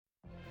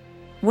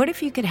What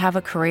if you could have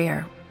a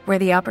career where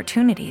the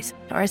opportunities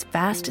are as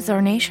vast as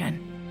our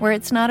nation, where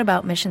it's not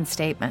about mission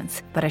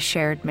statements, but a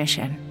shared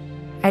mission?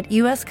 At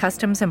U.S.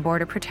 Customs and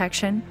Border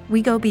Protection,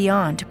 we go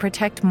beyond to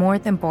protect more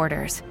than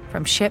borders.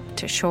 From ship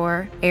to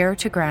shore, air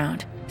to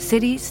ground,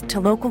 cities to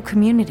local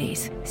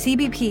communities,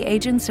 CBP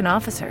agents and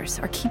officers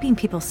are keeping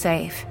people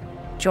safe.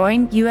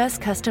 Join U.S.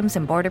 Customs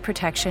and Border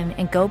Protection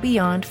and go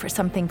beyond for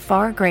something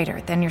far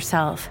greater than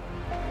yourself.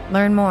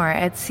 Learn more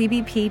at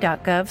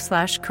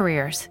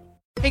cbp.gov/careers.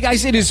 Hey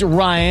guys, it is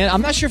Ryan.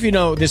 I'm not sure if you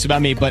know this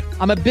about me, but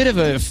I'm a bit of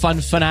a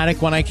fun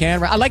fanatic when I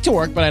can. I like to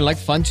work, but I like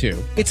fun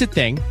too. It's a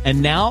thing. And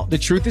now the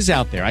truth is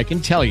out there. I can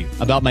tell you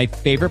about my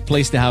favorite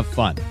place to have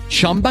fun.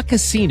 Chumba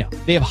Casino.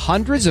 They have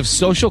hundreds of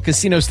social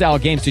casino style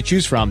games to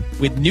choose from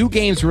with new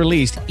games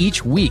released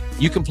each week.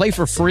 You can play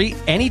for free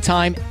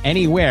anytime,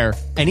 anywhere.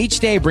 And each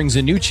day brings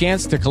a new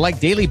chance to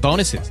collect daily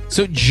bonuses.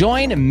 So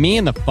join me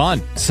in the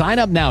fun. Sign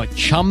up now at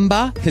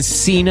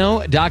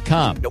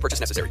ChumbaCasino.com. No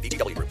purchase necessary.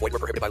 VGW. Void where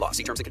prohibited by law.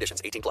 See terms and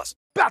conditions. 18+.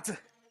 About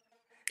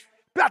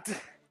to,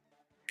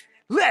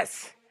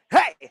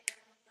 hey,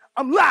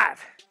 I'm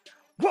live.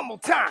 One more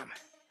time.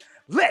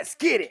 Let's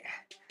get it.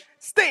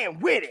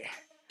 Staying with it.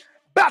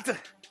 About to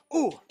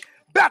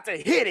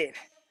hit it.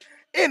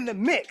 In the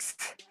mix.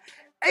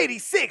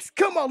 86.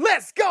 Come on,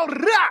 let's go.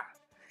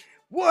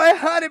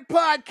 100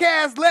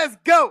 podcast, let's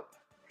go.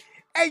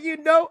 And you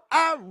know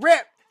I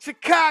rep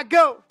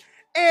Chicago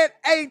and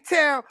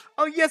A-Town.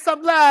 Oh yes,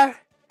 I'm live.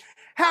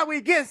 How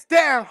we gets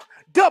down,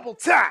 double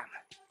time.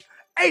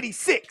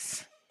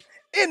 86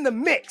 in the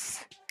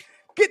mix.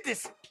 Get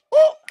this.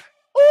 Ooh.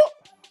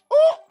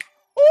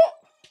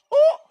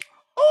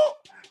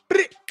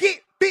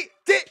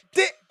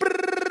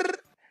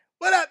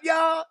 What up,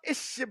 y'all?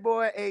 It's your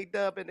boy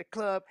A-Dub in the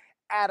club.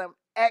 Adam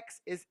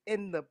X is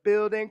in the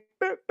building.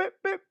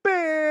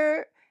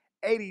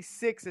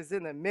 86 is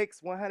in the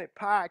mix. 100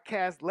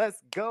 podcast.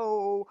 Let's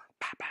go.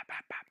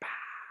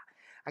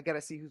 I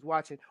gotta see who's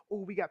watching.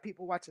 Oh, we got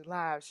people watching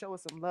live. Show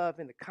us some love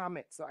in the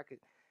comments so I could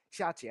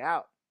shout you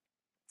out.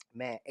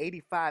 Man,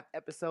 85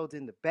 episodes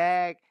in the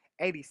bag.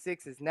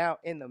 86 is now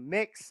in the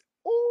mix.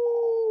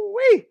 Ooh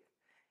wee!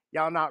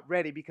 Y'all not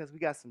ready because we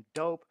got some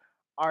dope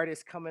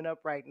artists coming up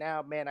right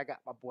now. Man, I got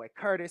my boy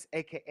Curtis,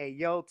 aka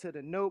Yo to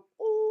the Noop.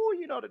 Ooh,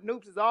 you know the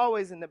Noops is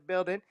always in the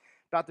building.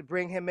 About to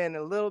bring him in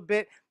a little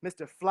bit.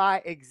 Mr.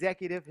 Fly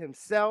Executive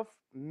himself.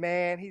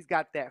 Man, he's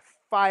got that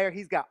fire.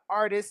 He's got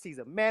artists. He's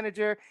a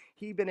manager.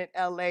 He been in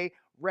LA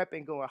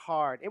repping, going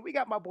hard. And we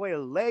got my boy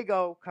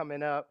Lego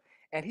coming up.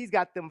 And he's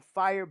got them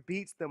fire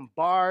beats, them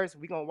bars.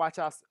 We're going to watch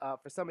out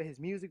for some of his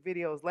music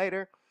videos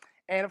later.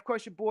 And, of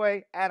course, your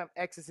boy Adam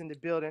X is in the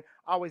building.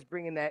 Always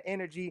bringing that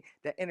energy,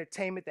 that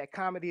entertainment, that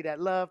comedy, that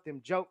love,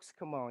 them jokes.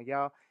 Come on,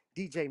 y'all.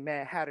 DJ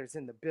Mad Hatter's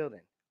in the building.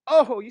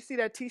 Oh, you see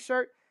that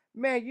T-shirt?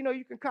 Man, you know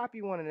you can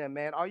copy one of them,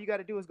 man. All you got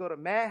to do is go to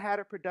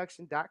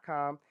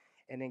madhatterproduction.com.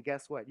 And then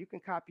guess what? You can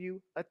copy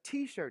you a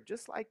T-shirt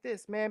just like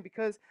this, man.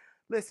 Because,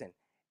 listen,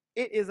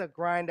 it is a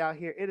grind out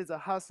here. It is a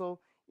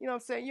hustle. You know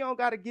what I'm saying? You don't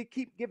got to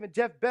keep giving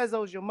Jeff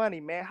Bezos your money,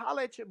 man.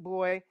 Holla at your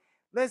boy.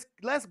 Let's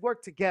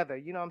work together.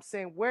 You know what I'm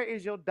saying? Where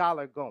is your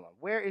dollar going?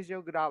 Where is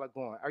your dollar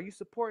going? Are you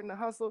supporting the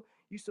hustle?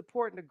 You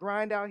supporting the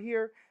grind out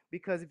here?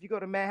 Because if you go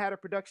to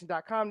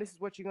madhatterproduction.com, this is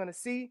what you're going to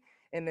see.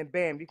 And then,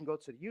 bam, you can go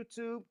to the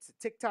YouTube, to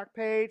TikTok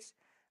page.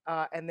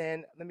 And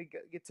then let me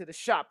get to the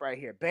shop right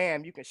here.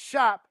 Bam, you can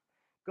shop.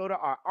 Go to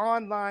our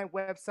online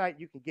website.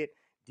 You can get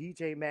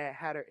DJ Mad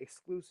Hatter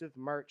exclusive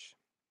merch.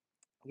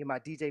 Get my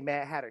DJ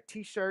Mad Hatter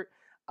t-shirt.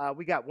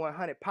 We got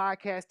 100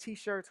 podcast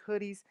t-shirts,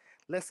 hoodies.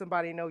 Let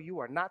somebody know you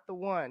are not the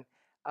one.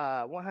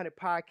 100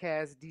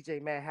 podcast,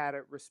 DJ Mad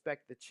Hatter,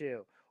 respect the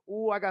chill.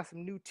 Ooh, I got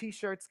some new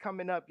t-shirts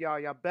coming up, y'all.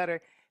 Y'all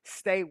better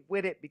stay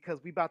with it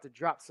because we about to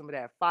drop some of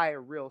that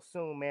fire real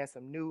soon, man.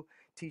 Some new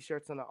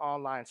t-shirts on the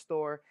online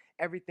store.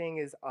 Everything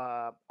is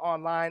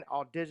online,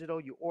 all digital.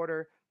 You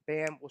order,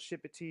 bam, we'll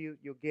ship it to you.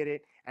 You'll get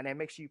it. And then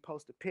make sure you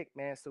post a pic,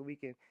 man, so we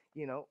can,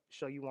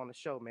 show you on the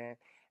show, man.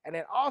 And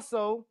then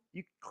also,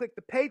 you click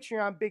the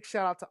Patreon. Big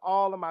shout out to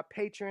all of my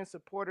Patreon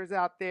supporters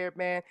out there,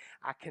 man.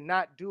 I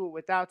cannot do it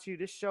without you.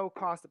 This show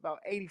costs about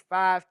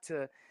 $85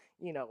 to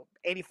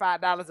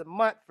 $85 a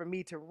month for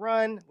me to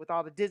run with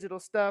all the digital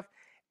stuff.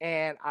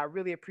 And I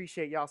really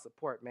appreciate y'all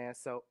support, man.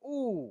 So,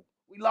 we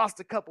lost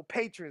a couple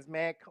patrons,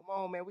 man. Come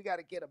on, man. We got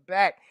to get them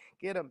back.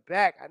 Get them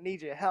back. I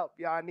need your help,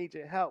 y'all. I need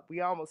your help.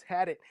 We almost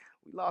had it.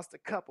 We lost a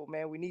couple,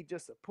 man. We need your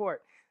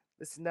support.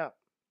 Listen up.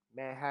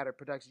 Mad Hatter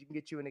Productions. You can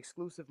get you an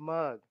exclusive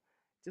mug.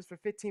 Just for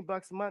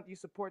 $15 a month, you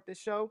support this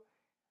show.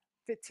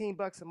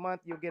 $15 a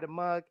month, you'll get a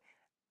mug.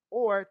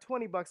 Or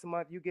 $20 a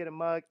month, you get a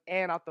mug,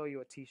 and I'll throw you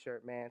a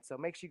t-shirt, man. So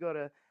make sure you go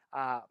to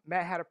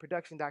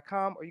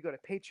madhatterproduction.com or you go to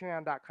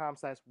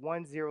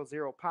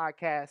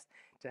patreon.com/100podcast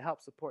to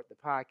help support the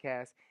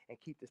podcast and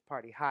keep this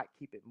party hot,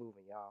 keep it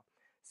moving, y'all.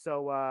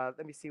 So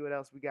let me see what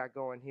else we got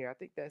going here. I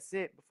think that's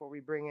it before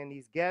we bring in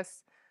these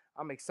guests.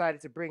 I'm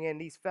excited to bring in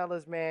these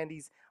fellas, man,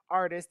 these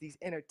artists, these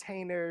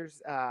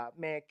entertainers,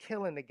 man,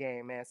 killing the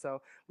game, man.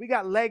 So we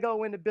got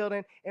Lego in the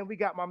building, and we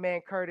got my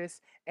man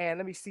Curtis. And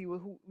let me see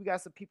who we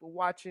got some people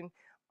watching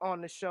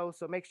on the show.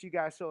 So make sure you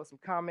guys show us some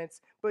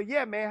comments. But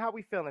yeah, man, how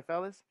we feeling,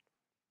 fellas?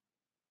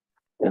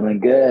 Feeling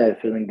good,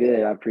 feeling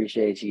good. I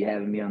appreciate you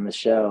having me on the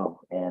show,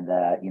 and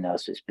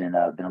it's been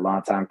a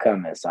long time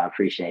coming, so I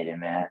appreciate it,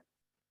 man.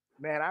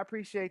 Man, I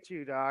appreciate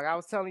you, dog. I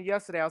was telling you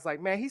yesterday, I was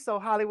like, man, he's so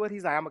Hollywood.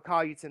 He's like, I'm gonna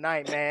call you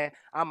tonight, man.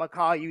 I'm gonna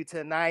call you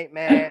tonight,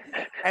 man.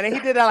 And then he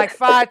did that like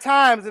 5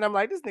 times, and I'm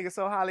like, this nigga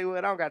so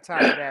Hollywood. I don't got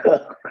time for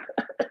that.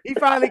 He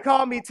finally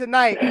called me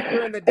tonight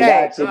during the I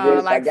day, got you, dude. I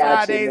like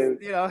got you, Fridays,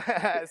 dude. you know.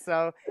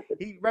 So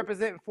he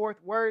representing Fort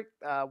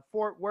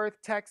Worth,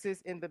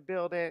 Texas, in the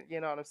building.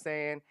 You know what I'm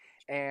saying?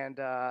 And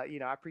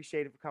I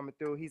appreciate him for coming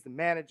through. He's the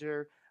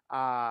manager,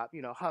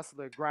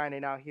 hustler,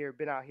 grinding out here.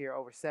 Been out here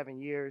over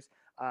 7 years,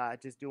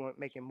 just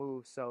making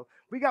moves. So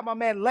we got my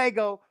man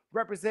Lego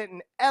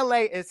representing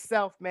LA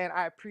itself, man.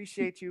 I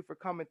appreciate you for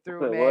coming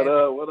through, What man.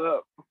 up? What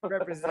up?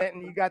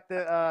 Representing. You got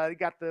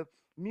the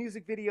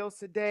music videos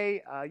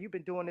today. You've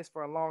been doing this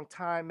for a long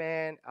time,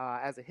 man.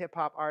 As a hip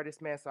hop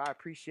artist, man. So I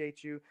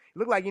appreciate you. You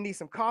look like you need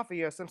some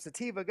coffee or some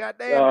sativa.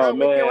 Goddamn, Oh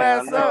bro, wake your man,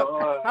 I ass up.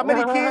 know. How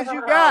many kids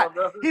you I got?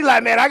 know. He's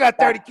like, man, I got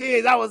 30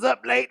 kids. I was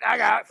up late.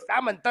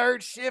 I'm in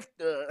third shift.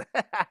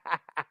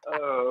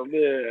 Oh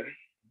man,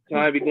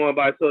 time be going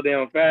by so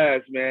damn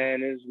fast,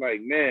 man. It's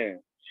like, man,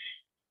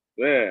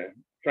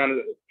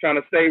 trying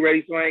to stay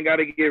ready, so I ain't got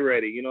to get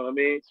ready. You know what I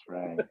mean? That's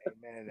right. Amen to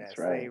that. That's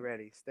Stay right.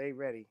 ready. Stay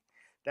ready.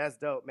 That's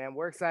dope, man.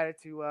 We're excited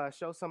to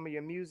show some of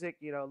your music,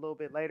 a little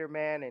bit later,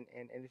 man. And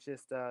it's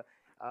just a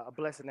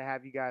blessing to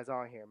have you guys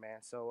on here,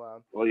 man.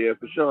 So, Well, yeah,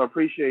 for sure. I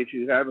appreciate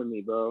you having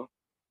me, bro.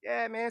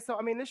 yeah, man. So,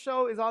 I mean, this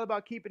show is all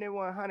about keeping it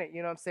 100.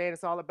 You know what I'm saying?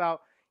 It's all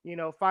about,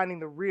 finding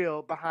the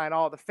real behind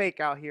all the fake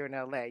out here in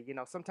LA.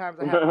 Sometimes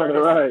I have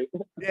artists. Right.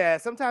 Yeah,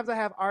 sometimes I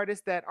have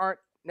artists that aren't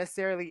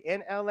necessarily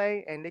in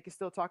LA and they can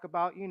still talk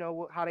about,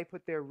 how they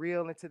put their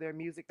real into their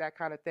music, that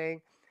kind of thing.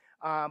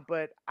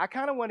 But I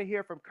kind of want to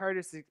hear from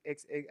Curtis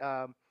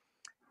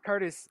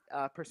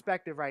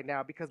perspective right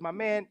now because my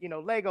man,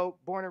 Lego,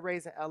 born and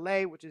raised in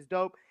LA, which is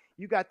dope.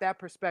 You got that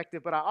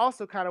perspective, but I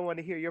also kind of want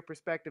to hear your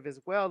perspective as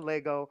well,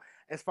 Lego,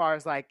 as far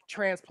as like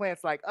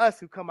transplants like us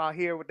who come out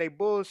here with their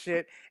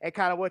bullshit and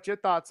kind of what your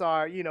thoughts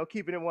are,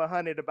 keeping it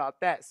 100 about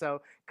that.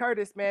 So,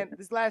 Curtis, man,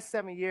 this last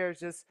 7 years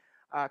just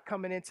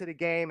coming into the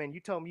game, and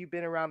you told me you've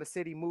been around the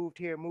city, moved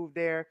here, moved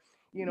there.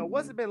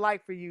 What's it been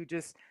like for you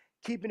just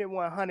keeping it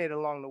 100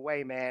 along the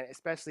way, man,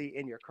 especially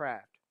in your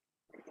craft?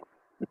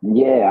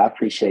 Yeah, I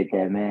appreciate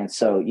that, man.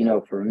 So,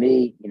 for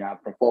me, I'm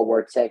from Fort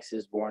Worth,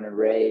 Texas, born and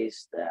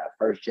raised,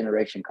 first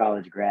generation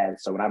college grad.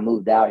 So when I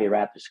moved out here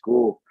after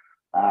school,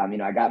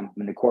 I got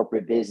into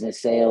corporate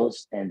business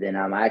sales, and then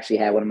I actually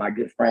had one of my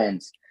good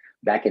friends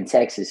back in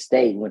Texas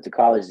State. We went to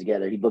college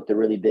together. He booked a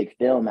really big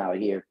film out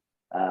here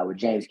with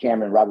James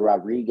Cameron and Robert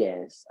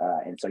Rodriguez,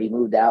 and so he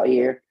moved out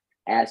here,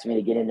 asked me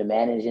to get into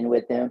managing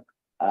with him.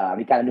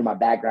 He kind of knew my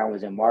background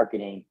was in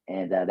marketing,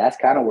 and that's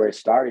kind of where it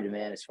started,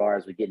 man. As far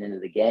as we getting into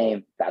the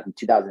game back in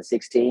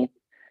 2016,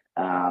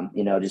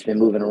 just been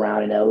moving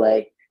around in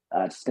LA,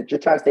 just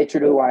trying to stay true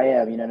to who I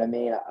am. You know what I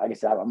mean? Like I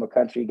said, I'm a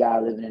country guy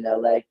living in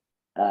LA.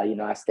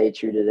 I stay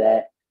true to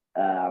that,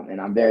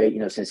 and I'm very,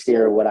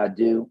 sincere in what I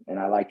do, and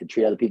I like to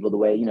treat other people the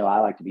way I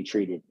like to be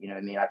treated. You know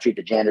what I mean? I treat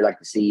the janitor like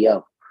the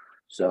CEO.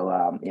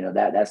 So,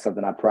 that's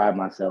something I pride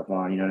myself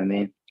on. You know what I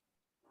mean?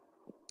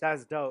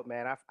 That's dope,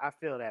 man. I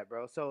feel that,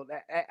 bro. So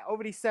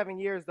over these 7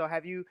 years, though,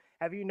 have you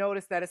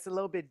noticed that it's a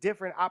little bit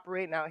different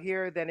operating out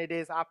here than it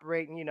is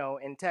operating,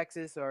 in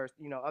Texas or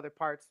other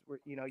parts where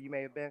you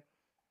may have been?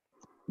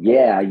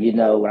 Yeah,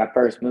 when I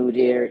first moved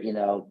here,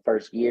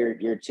 first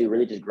year two,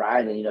 really just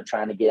grinding,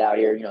 trying to get out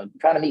here,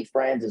 trying to meet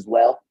friends as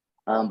well.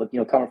 But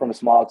coming from a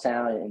small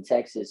town in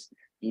Texas,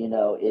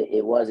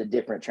 it was a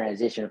different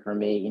transition for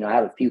me. I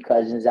have a few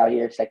cousins out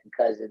here, second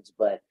cousins,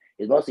 but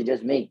it's mostly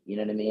just me. You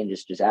know what I mean?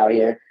 Just out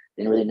here,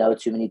 didn't really know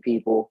too many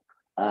people.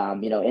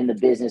 In the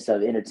business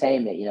of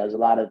entertainment, there's a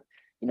lot of,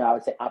 I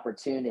would say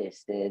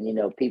opportunists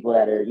and people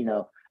that are,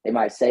 they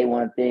might say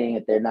one thing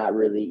if they're not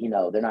really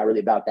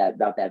about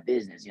that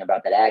business,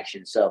 about that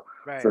action. So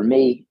Right. for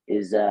me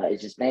is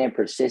just staying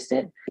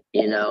persistent,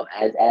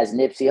 as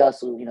Nipsey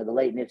Hussle, the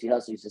late Nipsey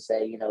Hussle used to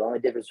say, the only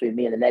difference between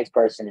me and the next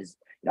person is,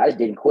 I just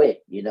didn't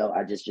quit,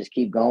 I just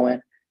keep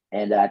going.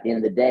 And at the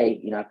end of the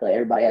day, I feel like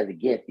everybody has a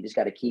gift. You just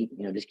got to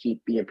just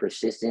keep being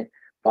persistent,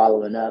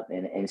 following up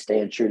and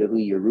staying true to who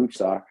your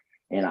roots are.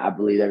 And I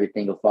believe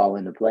everything will fall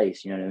into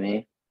place. You know what I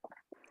mean?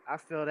 I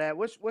feel that.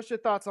 What's your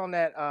thoughts on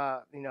that?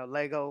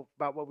 Lego,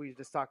 about what we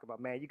just talked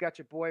about, man. You got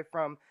your boy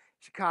from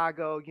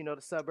Chicago, the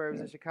suburbs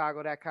of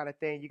Chicago, that kind of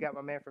thing. You got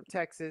my man from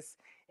Texas,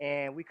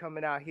 and we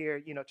coming out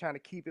here, trying to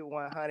keep it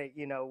 100,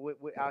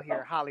 with out here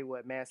in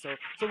Hollywood, man. So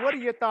what are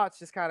your thoughts?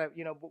 Just kind of,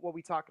 what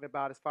we talking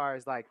about as far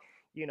as like,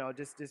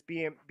 just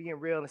being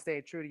real and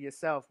staying true to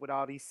yourself with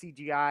all these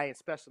CGI and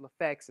special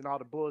effects and all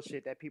the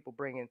bullshit that people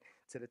bringing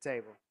to the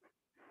table.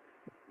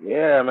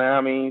 Yeah, man.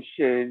 I mean,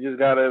 shit, it just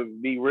gotta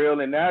be real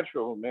and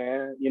natural,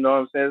 man. You know what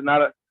I'm saying? It's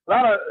not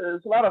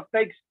it's a lot of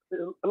fakes.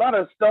 A lot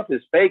of stuff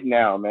is fake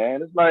now,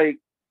 man. It's like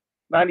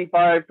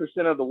 95%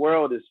 of the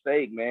world is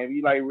fake, man. If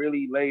you like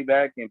really lay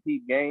back and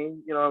peep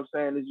game, you know what I'm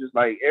saying? It's just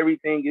like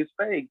everything is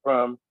fake,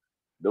 from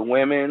the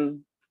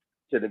women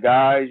to the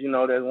guys, you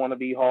know, that want to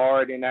be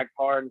hard and act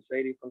hard and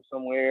say they from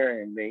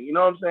somewhere, and they, you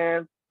know what I'm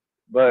saying?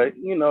 But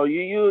you know,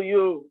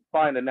 you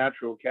find the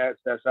natural cats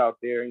that's out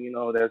there, you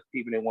know, that's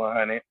keeping it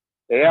 100.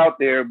 They out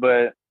there,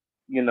 but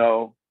you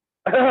know,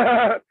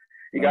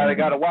 you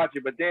gotta watch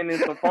it. But then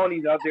there's some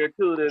phonies out there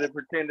too that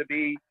pretend to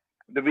be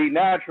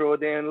natural.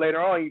 Then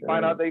later on, you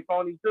find out they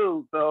phony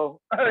too. So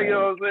you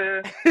know what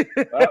I'm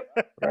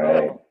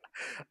saying?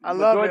 I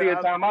love it. Majority of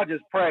the time, I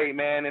just pray,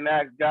 man, and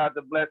ask God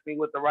to bless me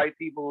with the right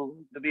people,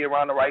 to be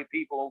around the right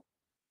people,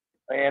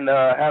 and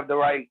have the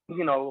right,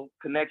 you know,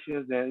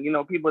 connections, and you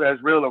know, people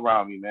that's real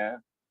around me,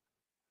 man.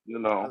 You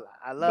know,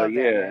 I love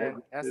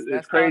that, man.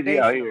 That's crazy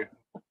out here.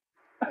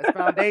 That's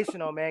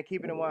foundational, man.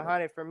 Keeping it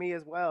 100 for me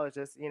as well. It's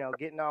just, you know,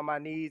 getting on my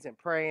knees and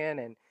praying,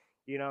 and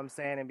you know what I'm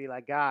saying, and be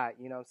like, God,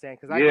 you know what I'm saying?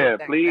 Because I get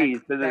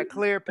that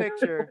clear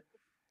picture.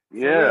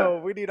 Yeah,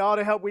 real, we need all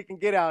the help we can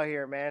get out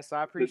here, man. So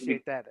I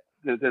appreciate that.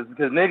 Because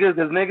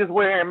niggas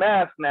wearing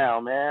masks now,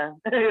 man.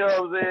 You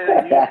know what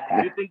I'm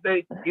saying?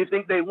 You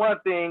think they one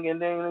thing,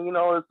 and then you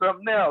know it's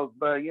something else.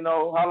 But you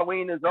know,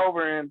 Halloween is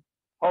over, and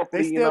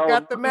hopefully they still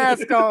got the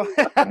mask on.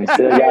 They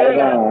still got it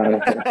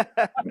on.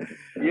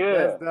 Yeah,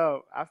 that's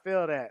dope. I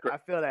feel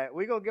that.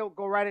 We gonna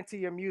go right into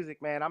your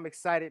music, man. I'm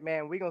excited,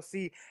 man. We gonna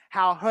see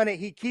how 100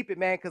 he keep it,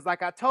 man. Because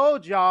like I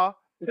told y'all,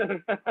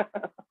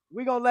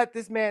 we gonna let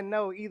this man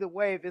know either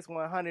way if it's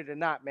 100 or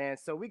not, man.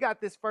 So we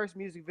got this first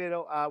music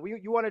video.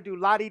 You want to do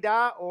La Di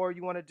Da, or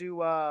you want to do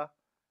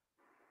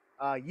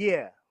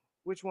yeah?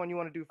 Which one you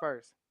want to do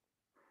first?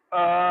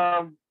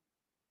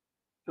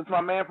 Since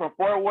my man from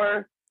Fort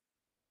Worth,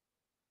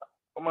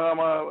 I'm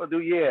gonna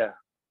do yeah.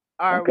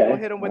 All right, we're gonna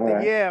hit him with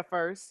the yeah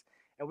first,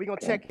 and we're gonna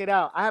check it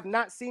out. I have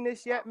not seen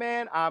this yet,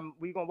 man.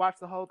 We're gonna watch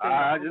the whole thing.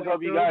 I just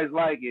hope you guys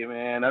like it,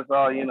 man. That's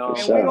all, you know.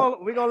 And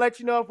we're gonna let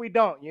you know if we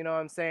don't. You know what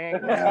I'm saying?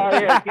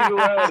 Yeah, keep it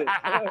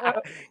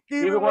 100.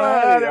 keep it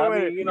 100. I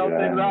mean, you know what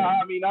I'm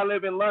saying? I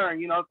live and learn.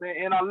 You know what I'm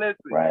saying? And I listen.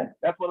 Right.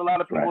 That's what a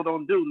lot of people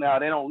don't do now.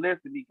 They don't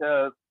listen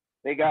because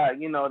they got,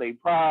 you know, they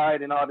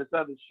pride and all this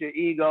other shit,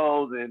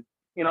 egos, and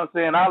you know what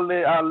I'm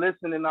saying? I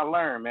listen and I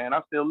learn, man.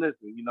 I still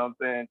listen. You know what I'm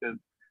saying? Because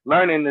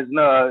learning is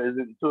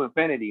to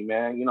infinity,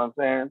 man. You know what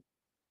I'm saying?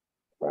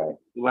 Right.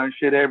 You learn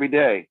shit every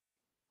day.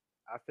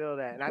 I feel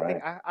that. And I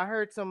think I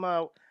heard some,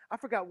 I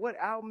forgot what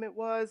album it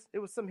was. It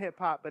was some hip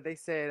hop, but they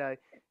said,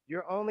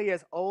 you're only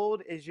as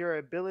old as your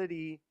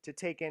ability to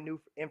take in new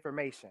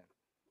information.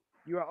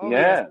 You are only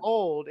as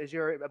old as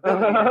your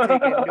ability to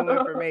take in new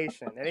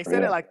information. And they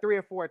said it like 3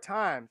 or 4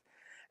 times.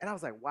 And I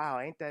was like, wow,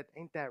 ain't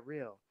that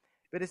real?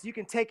 But as you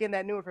can take in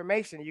that new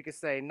information, you can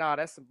say, nah,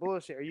 that's some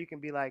bullshit. Or you can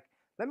be like,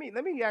 let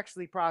me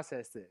actually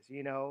process this,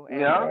 you know? And,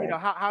 you know,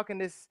 how can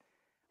this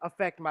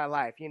affect my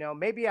life? You know,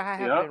 maybe I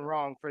have been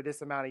wrong for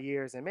this amount of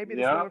years, and maybe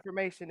this new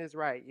information is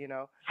right, you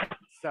know?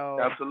 So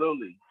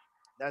absolutely.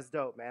 That's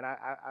dope, man.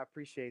 I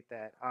appreciate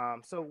that.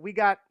 So we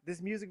got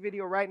this music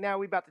video right now.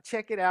 We about to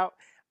check it out.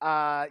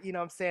 You know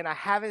what I'm saying? I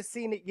haven't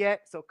seen it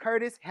yet. So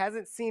Curtis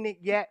hasn't seen it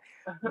yet.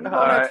 We're gonna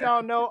let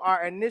y'all know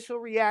our initial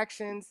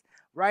reactions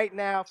right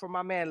now from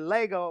my man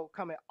Lego,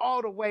 coming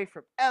all the way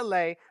from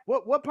LA.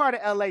 What part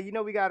of LA? You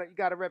know, you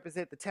gotta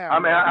represent the town.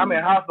 I'm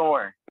in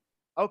Hawthorne.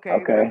 Okay.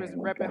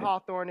 Repping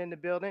Hawthorne in the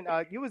building.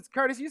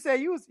 Curtis, you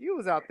said you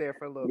was out there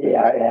for a little bit.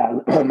 Yeah.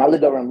 I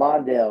lived over in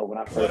Lawndale when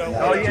I first.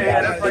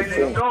 That's right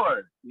next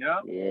door.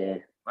 Yeah.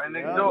 Right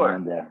next door.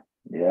 Lawndale.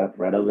 Yeah,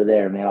 right over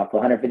there, man. Off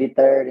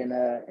 153rd and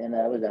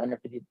was it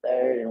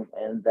 153rd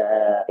and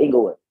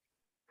Inglewood.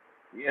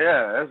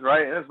 Yeah, that's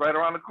right. That's right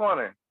around the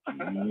corner.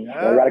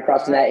 Right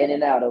across from that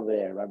In-N-Out over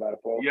there, right by the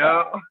 4.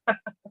 Yeah.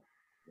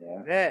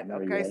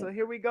 Okay, so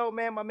here we go,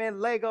 man. My man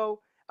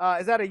Lego.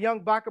 Is that a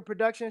Young Baka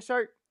production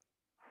shirt?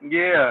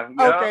 Yeah.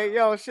 Okay,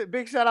 yo,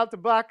 big shout out to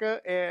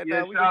Baka. And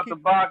shout out to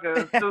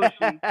Baka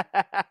Sushi.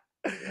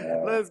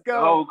 Let's go.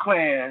 The whole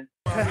clan.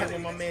 I'm here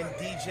with my man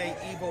DJ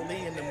Evo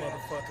Lee in the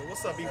motherfucker.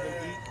 What's up, Evo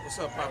Lee? What's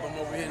up, Pop? I'm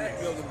over here in the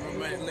building with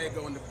my man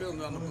Lego in the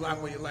building on the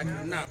block, where you like it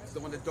or not. The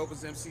one of the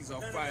dopest MCs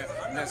on fire,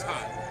 and that's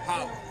hot.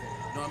 Holla.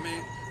 You know what I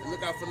mean?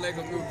 Look out for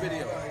Lego's new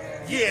video.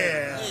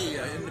 Yeah,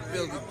 in the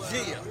building.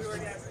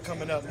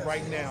 Coming up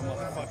right now,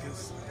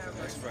 motherfuckers.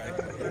 That's right.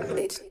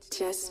 It's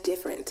just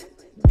different.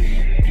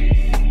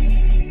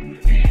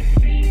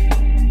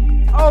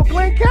 Oh,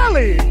 Glenn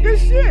Kelly. Good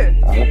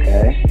shit.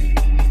 Okay.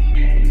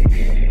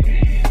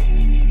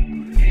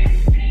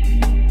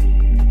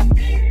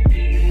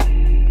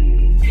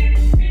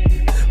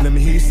 Let me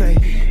hear you say.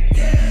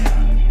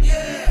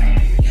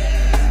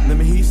 Let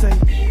me hear you say.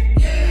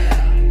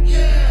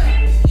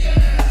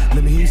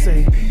 Let me hear you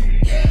say.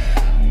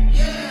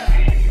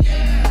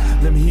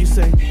 Let me hear you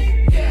say.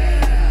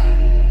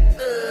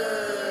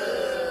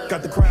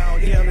 Got the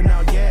crowd yelling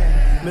out,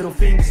 yeah. Middle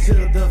fingers to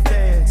the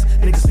fans.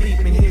 Niggas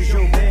sleeping, here's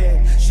your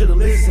bag. Should've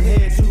listened,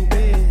 had too bad.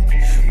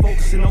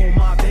 flexing on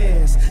my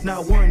bands,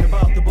 not worrying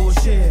about the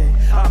bullshit.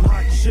 I'm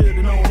hot, you should've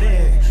known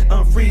that.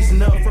 I'm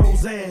freezing up,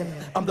 frozen.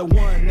 I'm the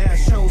one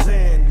that's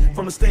chosen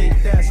from a state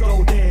that's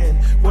golden,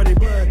 where they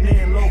blood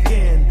and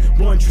Logan.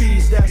 One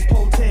trees that's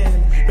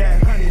potent,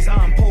 bad honeys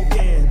I'm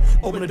poking.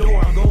 Open the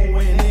door, I'm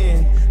going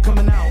in,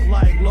 coming out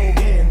like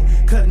Logan.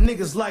 Cut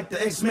niggas like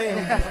the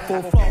X-Men,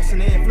 full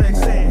flossing and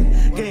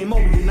flexing. Game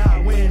over, you're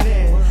not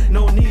winning.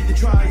 No need to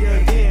try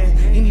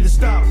again. You need to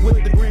stop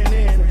with the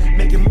grinning.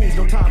 Making moves,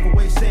 no time for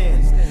wasting.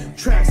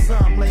 Tracks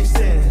I'm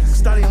lacing,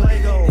 studying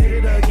Lego, hit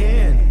it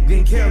again.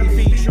 Glenn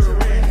Kelly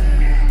featuring,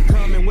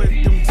 coming with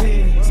them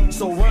tens.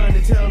 So run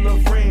and tell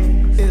a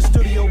friend. In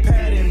studio,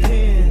 pad and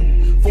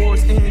pen.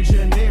 Force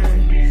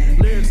engineering,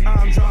 lyrics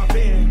I'm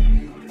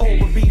dropping.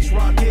 Over beats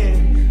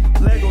rocking.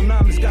 Lego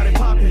Namas got it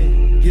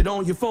popping. Get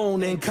on your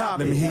phone and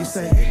copy. Let me hear you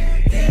say,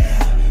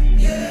 yeah,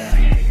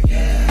 yeah,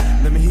 yeah.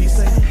 Let me hear you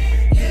say,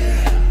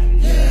 yeah,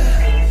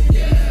 yeah,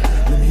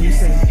 yeah. Let me hear you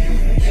say,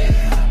 yeah,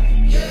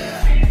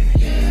 yeah,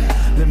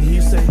 yeah. Let me hear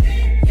you say,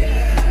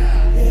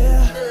 yeah,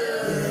 yeah,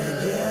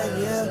 yeah,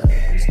 yeah.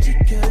 It's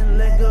GK and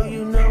Lego,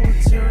 you know we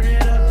turn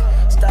it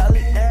up. Style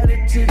it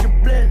added to the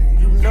blend,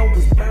 you know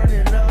it's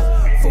burning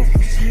up.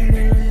 Focus in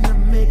the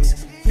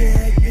mix,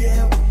 yeah,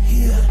 yeah, we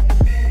here.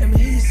 Let me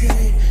hear you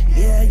say,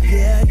 yeah,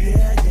 yeah,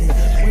 yeah,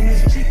 yeah. When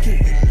it's GK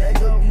and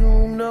Lego, you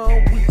know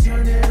we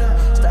turn it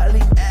up. Style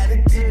it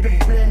added to the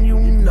blend, you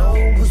know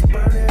it's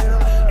burning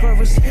up.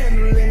 Purpose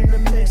handling the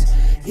mix,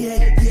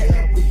 yeah,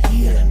 yeah, we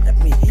here. Let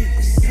me hear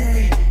you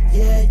say,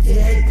 yeah,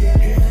 yeah, yeah,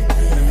 yeah.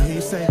 Let me hear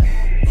you say,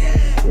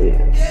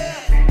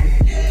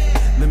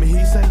 let me hear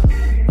you say,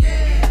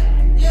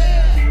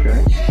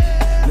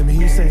 let me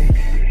hear you say,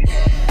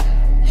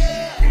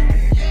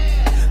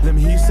 let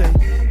me hear you say.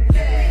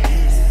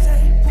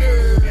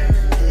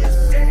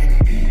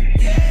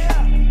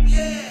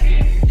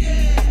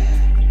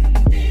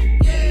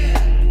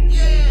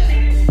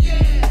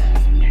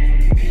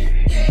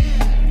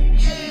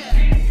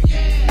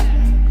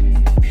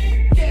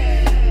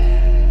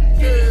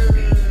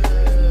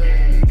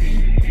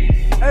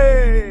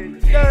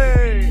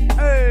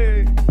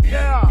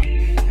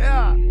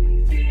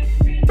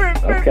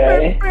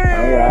 Okay.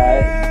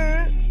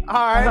 All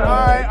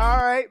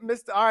right,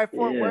 Mr. All right,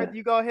 Fort Worth,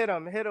 you go hit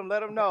him,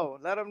 let him know,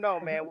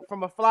 man.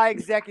 From a fly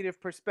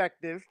executive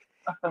perspective,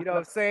 you know what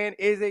I'm saying?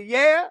 Is it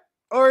yeah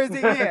or is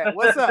it yeah?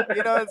 What's up?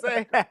 You know what I'm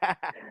saying?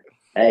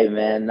 Hey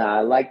man, nah,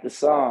 I like the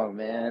song,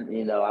 man.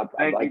 You know,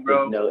 I like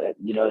the,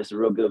 you know, it's a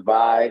real good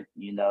vibe.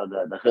 You know,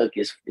 the hook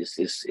is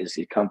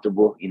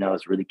comfortable. You know,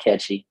 it's really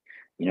catchy.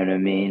 You know what I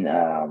mean?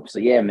 So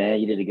yeah, man,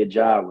 you did a good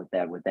job with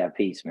that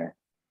piece, man.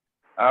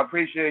 I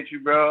appreciate you,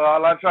 bro.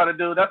 All I try to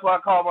do, that's why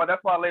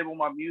I label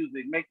my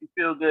music, make you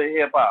feel good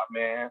hip hop,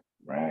 man.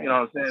 Right. You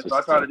know what I'm saying? So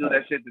I try to do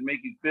that shit to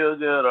make you feel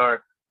good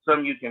or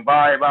something you can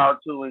vibe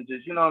out to and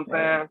just, you know what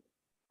I'm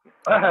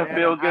saying?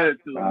 Feel good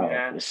too,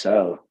 man.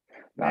 So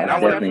and I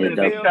want to send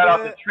a big shout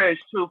out to Trish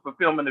too for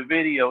filming the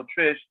video.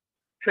 Trisha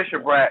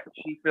Bratt,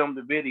 she filmed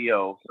the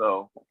video.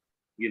 So,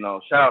 you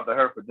know, shout out to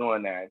her for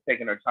doing that,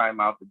 taking her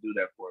time out to do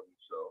that for me.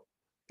 So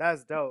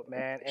that's dope,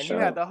 man. And you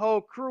had the whole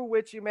crew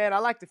with you, man. I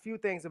liked a few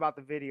things about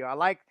the video. I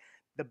like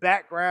the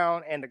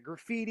background and the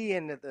graffiti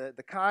and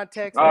the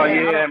context. Oh man.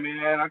 yeah,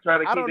 man. I try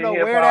to keep it hip-hop. I don't know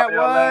where that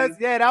was.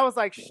 Yeah, that was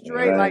like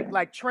straight,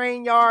 like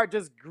train yard,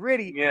 just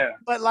gritty. Yeah.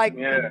 But like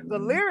the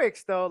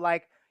lyrics though,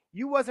 like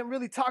you wasn't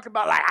really talking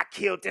about like I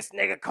killed this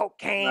nigga,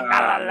 cocaine,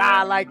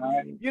 like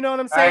you know what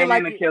I'm saying? I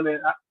ain't into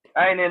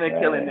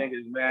killing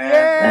niggas, man.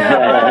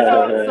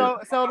 Yeah.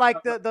 so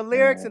like the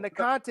lyrics and the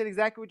content,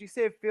 exactly what you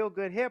said, feel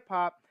good hip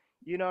hop.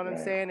 You know what I'm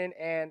saying?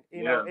 And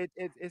you know,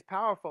 it's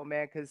powerful,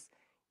 man, because,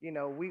 you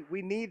know,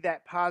 we need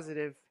that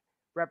positive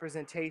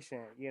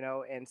representation, you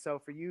know. And so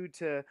for you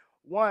to,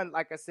 one,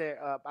 like I said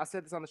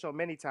this on the show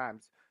many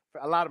times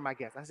for a lot of my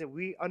guests, I said,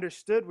 we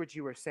understood what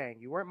you were saying.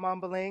 You weren't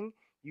mumbling.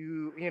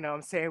 You know what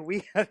I'm saying?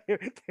 We understood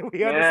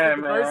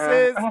the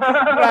verses. You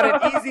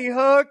got an easy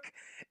hook.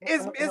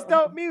 It's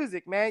dope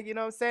music, man. You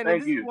know what I'm saying?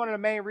 And this is one of the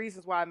main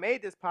reasons why I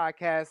made this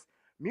podcast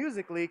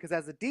musically, because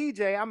as a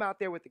DJ, I'm out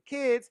there with the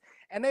kids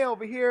and they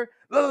over here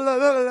and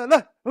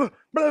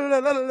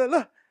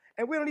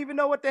we don't even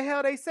know what the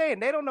hell they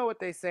saying. They don't know what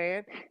they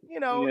saying, you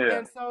know.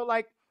 And so,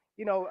 like,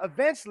 you know,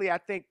 eventually I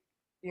think,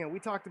 you know, we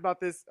talked about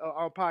this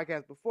on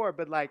podcast before,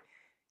 but like,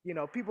 you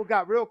know, people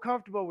got real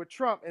comfortable with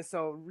Trump, and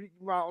so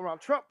around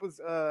Trump was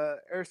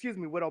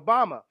with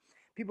Obama,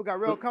 people got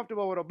real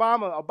comfortable with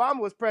Obama. Obama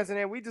was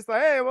president. We just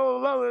like, hey,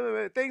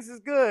 well, things is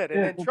good.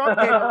 And then Trump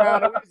came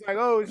around and we was like,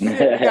 oh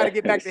shit, we got to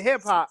get back to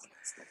hip hop.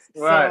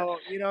 Right. So,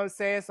 you know what I'm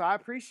saying? So I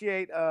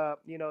appreciate,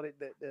 you know,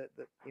 the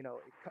you know,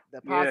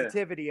 the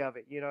positivity of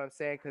it. You know what I'm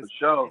saying? Cause for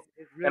sure.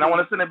 It's really... And I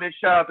want to send a big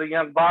shout out to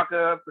Young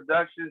Baka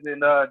Productions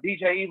and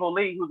DJ Evil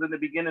Lee, who's in the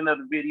beginning of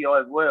the video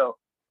as well.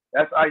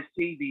 That's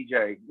Ice-T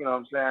DJ. You know what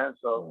I'm saying?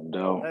 So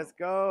let's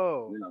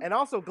go. Yeah. And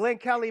also Glenn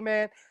Kelly,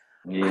 man.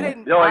 Yeah.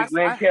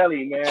 Glenn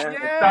Kelly, man. Yeah. And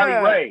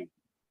Stotty Ray.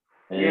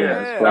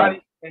 Yeah.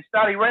 And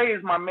Stotty Ray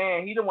is my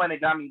man. He the one that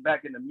got me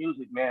back into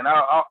music, man.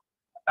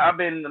 I've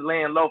been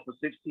laying low for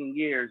 16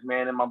 years,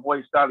 man. And my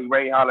boy Stolly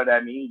Ray hollered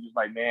at me. He was just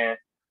like, man,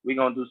 we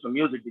gonna do some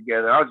music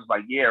together. I was just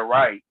like, yeah,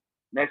 right.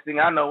 Next thing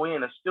I know, we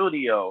in a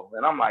studio,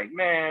 and I'm like,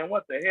 man,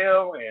 what the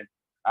hell? And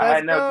I Let's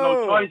had no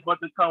go. choice but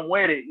to come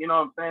with it. You know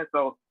what I'm saying?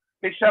 So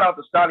big shout out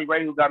to Stolly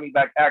Ray who got me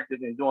back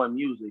active and doing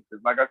music. Cause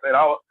like I said,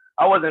 I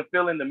wasn't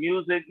feeling the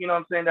music, you know what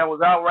I'm saying, that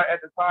was out right at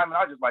the time, and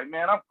I was just like,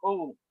 man, I'm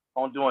cool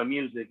on doing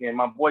music. And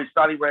my boy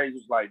Stolly Ray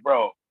was like,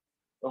 bro,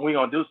 we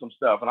gonna do some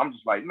stuff, and I'm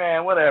just like,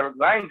 man, whatever.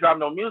 'Cause I ain't dropped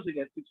no music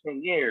in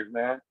 16 years,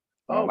 man.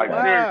 Oh Like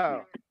seriously,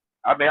 wow.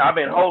 I've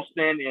been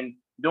hosting and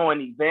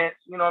doing events.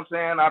 You know what I'm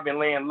saying? I've been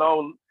laying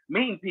low,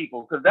 meeting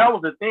people, because that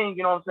was the thing.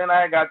 You know what I'm saying?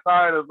 I got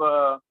tired of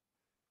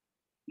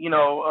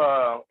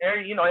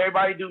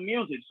everybody do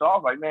music. So I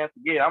was like, man,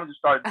 forget it. I'm just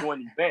start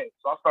doing events.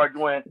 So I started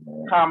doing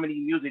comedy,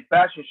 music,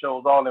 fashion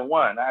shows all in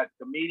one. I had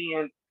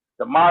comedians,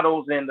 the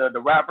models, and the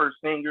rappers,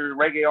 singers,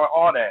 reggae,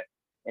 all that.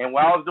 And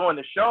while I was doing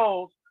the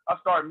shows, I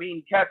started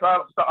meeting cats I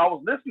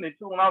was listening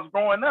to when I was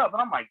growing up.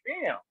 And I'm like,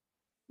 damn,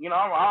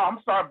 I'm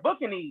start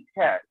booking these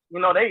cats.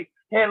 They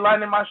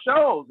headlining my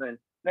shows. And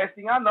next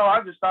thing I know,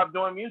 I just stopped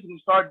doing music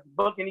and started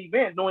booking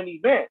events, doing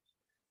events.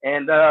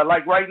 And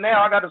like right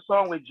now, I got a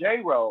song with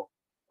J-Ro.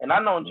 And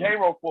I've known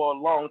J-Ro for a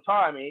long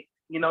time. A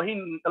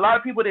lot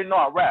of people didn't know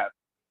I rap.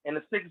 In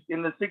the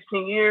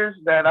 16 years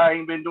that I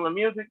ain't been doing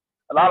music,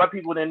 a lot of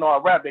people didn't know I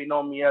rap. They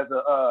know me as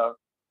a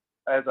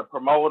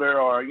promoter,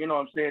 or you know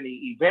what I'm saying, the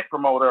event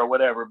promoter or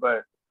whatever.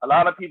 But a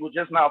lot of people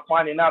just now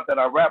finding out that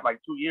I rap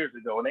like 2 years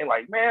ago, and they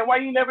like, man, why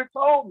you never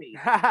told me?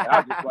 And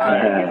I just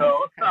like,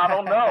 I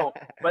don't know.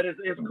 But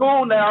it's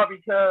cool now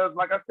because,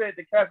 like I said,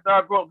 the cats that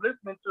I grew up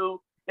listening to,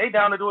 they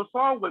down to do a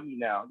song with me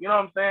now. You know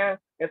what I'm saying?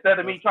 Instead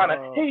of me trying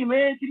to, hey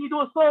man, can you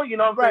do a song? You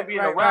know what I'm saying? Being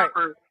a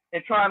rapper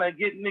and trying to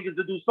get niggas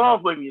to do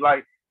songs with me.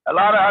 Like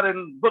I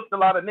done booked a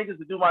lot of niggas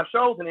to do my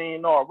shows and they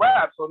didn't know I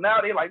rap. So now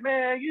they like,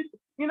 man, you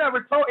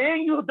never told,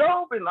 and you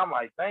dope. And I'm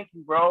like, thank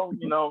you, bro.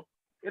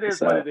 It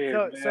is what it is.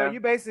 So you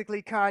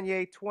basically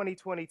Kanye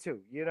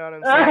 2022. You know what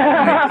I'm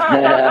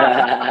saying?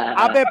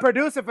 I've been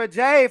producing for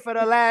Jay for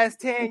the last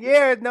 10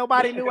 years.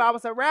 Nobody knew I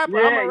was a rapper.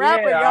 I'm a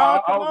rapper,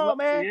 y'all. Come on,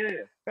 man.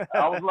 Yeah,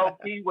 I was low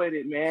key with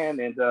it, man.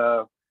 And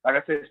like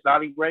I said,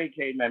 Stolly Ray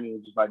came at me and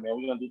was just like, man,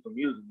 we're gonna do some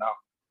music now.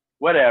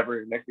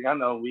 Whatever. Next thing I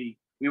know, we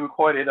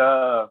recorded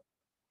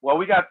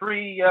we got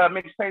 3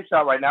 mixtapes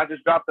out right now. I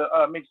just dropped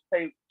a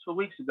mixtape 2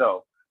 weeks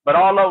ago. But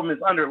all of them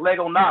is under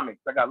Legonomics.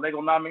 I got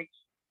Legonomics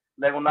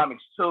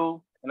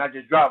 2, and I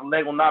just dropped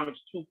Legonomics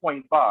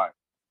 2.5.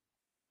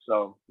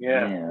 So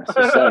yeah.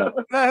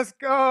 Let's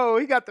go.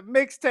 He got the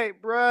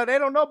mixtape, bro. They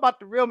don't know about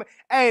the real.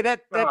 Hey,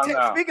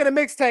 speaking of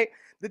mixtape,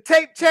 the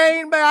tape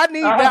chain, man. I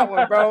need that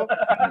one, bro.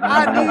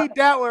 I need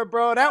that one,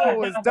 bro. That one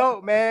was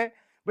dope, man.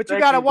 But you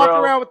gotta walk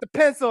around with the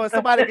pencil, and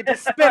somebody can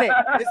just spin it.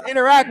 It's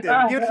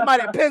interactive. Give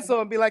somebody a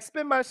pencil and be like,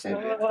 "Spin my shit."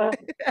 You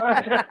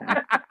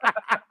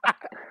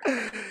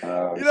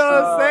know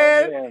what I'm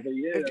saying?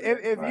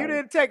 If you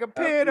didn't take a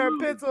pen or a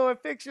pencil and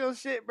fix your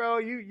shit,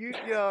 bro,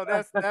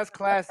 that's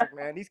classic,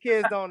 man. These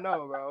kids don't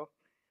know, bro.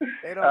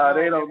 They don't know.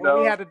 They don't know.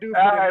 What we had to do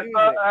for the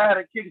music. I had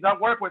a kid. I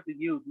work with the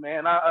youth,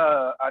 man.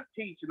 I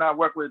teach and I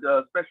work with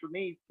special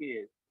needs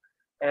kids.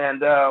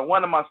 And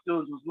one of my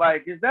students was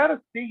like, "Is that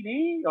a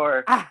CD or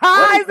is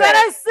that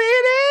a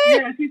CD?"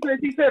 Yeah,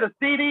 she said a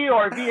CD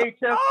or a VHS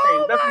tape.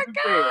 Oh That's my what she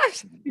gosh.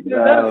 said. She said, "Is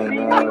that a CD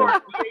or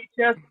a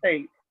VHS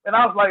tape?" And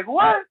I was like,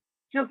 "What?"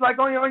 She was like,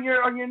 "On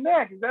your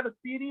neck. Is that a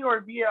CD or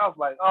a VHS?" I was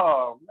like,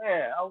 "Oh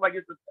man." I was like,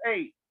 "It's a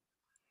tape."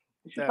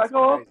 And she's like,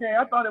 "Oh, okay.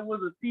 I thought it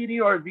was a CD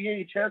or a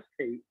VHS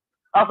tape."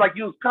 I was like,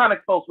 "You was kind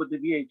of close with the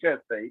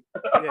VHS tape."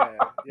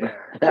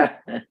 Yeah.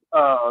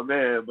 Oh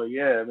man, but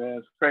yeah, man,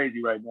 it's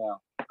crazy right now.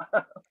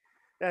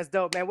 That's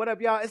dope, man. What up,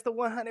 y'all? It's the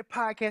 100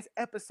 Podcast,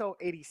 episode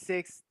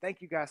 86.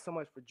 Thank you guys so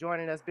much for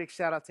joining us. Big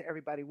shout out to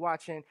everybody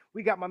watching.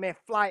 We got my man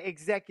Fly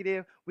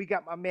Executive. We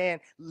got my man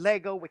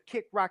Lego with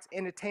Kick Rocks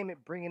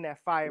Entertainment bringing that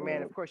fire,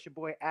 man. Of course, your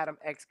boy Adam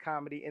X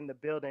Comedy in the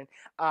building.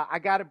 I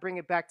got to bring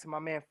it back to my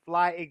man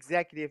Fly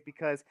Executive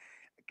because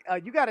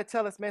you got to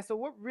tell us, man. So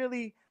what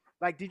really,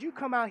 did you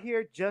come out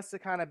here just to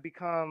kind of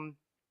become,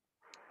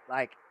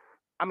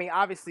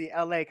 obviously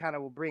LA kind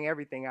of will bring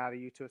everything out of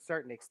you to a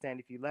certain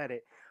extent if you let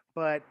it.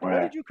 But what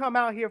did you come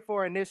out here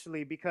for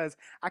initially? Because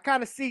I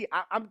kind of see,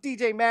 I'm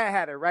DJ Mad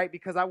Hatter, right?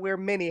 Because I wear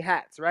many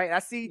hats, right? I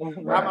see,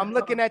 I'm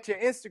looking at your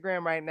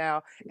Instagram right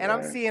now, and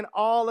I'm seeing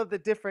all of the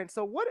different.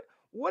 So what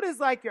is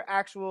your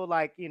actual,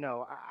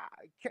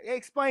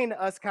 explain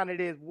to us kind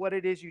of what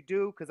it is you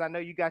do, because I know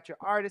you got your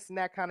artists and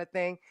that kind of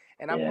thing,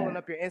 and I'm pulling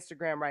up your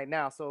Instagram right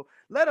now. So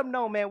let them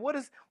know, man, what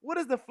is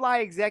the Fly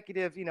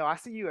Executive? I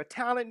see you a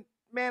talent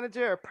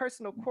manager or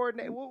personal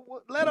coordinator.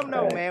 Let them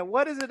know, man.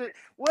 What is it?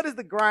 What is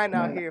the grind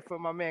out here for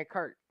my man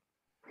Kurt?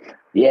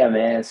 Yeah,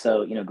 man.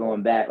 So,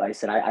 going back, like I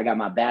said, I got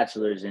my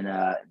bachelor's in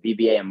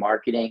BBA in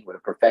marketing with a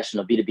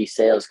professional B2B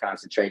sales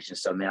concentration.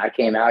 So, man, I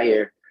came out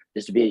here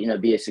just to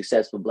be a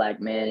successful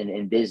Black man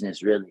in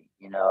business, really.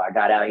 I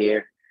got out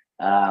here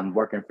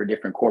working for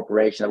different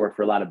corporations. I worked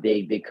for a lot of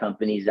big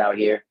companies out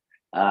here.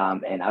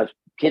 And I was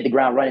hit the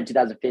ground running in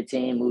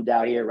 2015, moved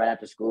out here right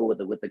after school with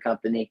the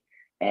company.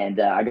 And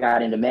I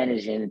got into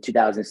managing in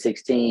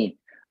 2016.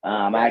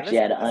 I actually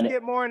let's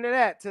get more into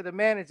that, to the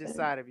manager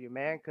side of you,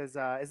 man. Because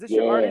is this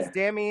your artist,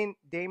 Damian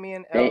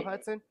L.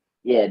 Hudson?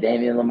 Yeah,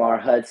 Damian Lamar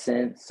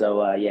Hudson.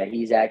 So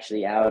he's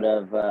actually out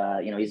of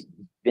he's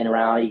been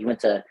around. He went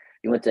to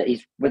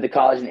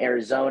college in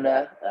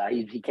Arizona.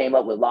 He came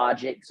up with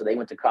Logic, so they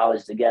went to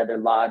college together.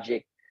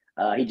 Logic.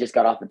 He just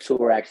got off a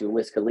tour actually with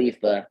Wiz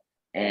Khalifa,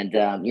 and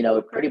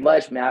pretty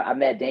much, man, I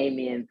met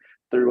Damian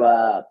through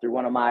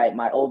one of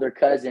my older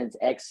cousin's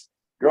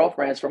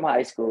ex-girlfriends from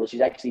high school.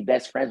 She's actually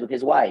best friends with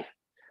his wife.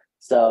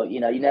 So, you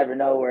never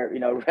know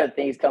where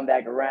things come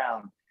back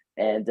around.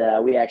 And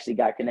we actually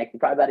got connected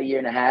probably about a year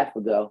and a half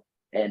ago.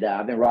 And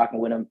I've been rocking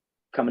with him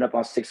coming up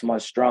on 6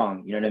 months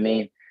strong, you know what I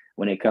mean?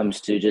 When it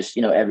comes to just,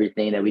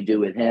 everything that we do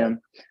with him.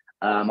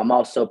 I'm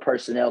also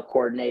personnel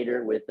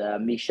coordinator with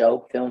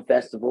Micho Film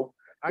Festival.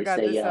 I got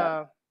this.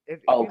 If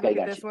you look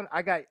at this one,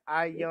 I got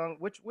I Young.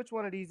 Which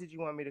one of these did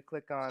you want me to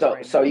click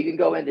on? So you can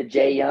go into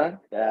Jay Young.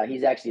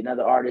 He's actually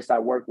another artist I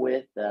work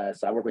with.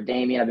 So I work with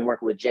Damian. I've been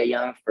working with Jay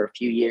Young for a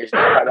few years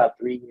now, probably about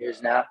 3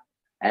 years now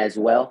as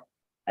well.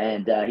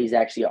 And he's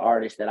actually an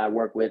artist that I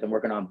work with. I'm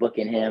working on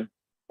booking him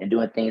and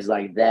doing things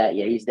like that.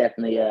 Yeah, he's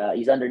definitely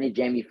he's underneath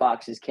Jamie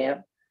Foxx's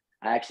camp.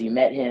 I actually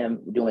met him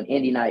doing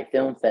Indie Night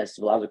Film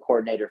Festival. I was a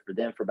coordinator for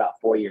them for about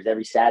 4 years,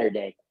 every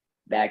Saturday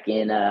back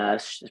in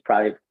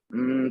probably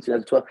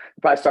 2012.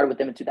 Probably started with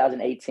them in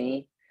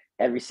 2018,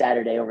 every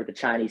Saturday over at the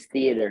Chinese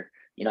Theater.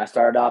 I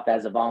started off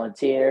as a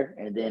volunteer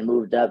and then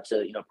moved up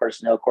to,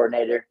 personnel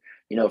coordinator,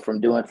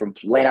 from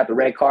laying out the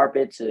red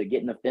carpet to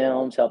getting the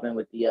films, helping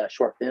with the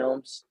short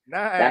films.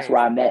 Nice.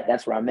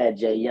 That's where I met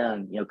Jay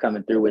Young,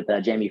 coming through with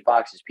Jamie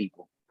Foxx's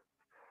people.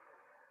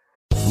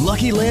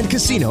 Lucky Land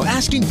Casino,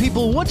 asking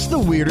people, what's the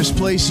weirdest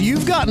place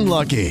you've gotten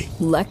lucky?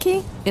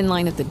 Lucky? In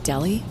line at the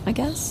deli, I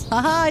guess?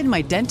 Aha, in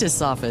my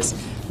dentist's office.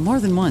 More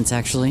than once,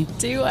 actually.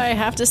 Do I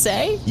have to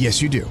say?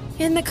 Yes, you do.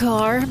 In the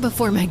car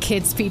before my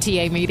kids'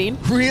 PTA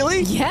meeting.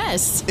 Really?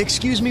 Yes.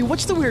 Excuse me,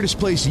 what's the weirdest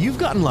place you've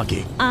gotten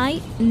lucky?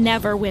 I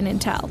never win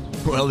and tell.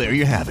 Well, there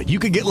you have it. You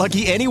can get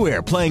lucky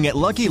anywhere, playing at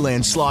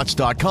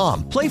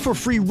LuckyLandSlots.com. Play for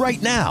free right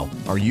now.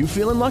 Are you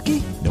feeling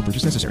lucky? No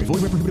purchase necessary.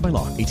 Void where prohibited by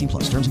law. 18+.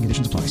 Terms and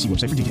conditions apply. See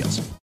website for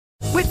details.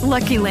 With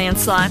Lucky Land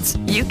Slots,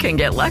 you can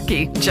get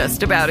lucky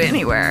just about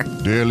anywhere.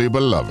 Dearly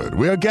beloved,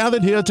 we are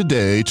gathered here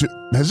today to...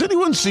 Has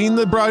anyone seen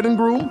the bride and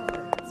groom?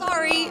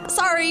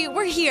 Sorry,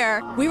 we're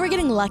here. We were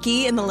getting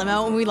lucky in the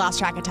limo and we lost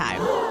track of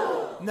time.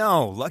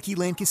 No, Lucky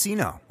Land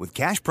Casino, with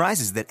cash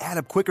prizes that add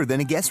up quicker than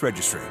a guest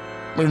registry.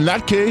 In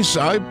that case,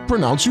 I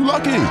pronounce you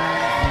lucky.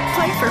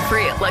 Play for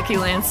free at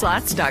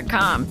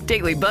LuckyLandSlots.com.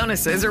 Daily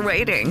bonuses are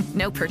waiting.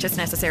 No purchase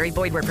necessary.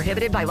 Void where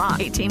prohibited by law.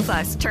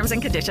 18+. Terms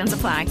and conditions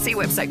apply. See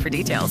website for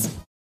details.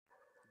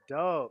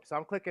 Dope. So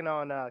I'm clicking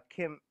on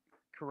Kim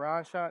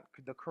Karan.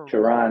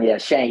 Karan, yeah,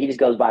 Shank. He just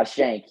goes by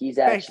Shank. He's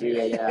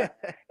actually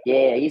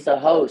he's a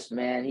host,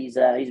 man. He's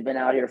been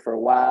out here for a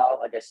while.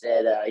 Like I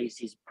said,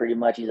 he's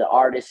an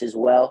artist as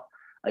well.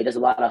 He does a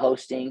lot of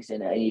hostings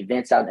and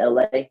events out in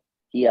LA.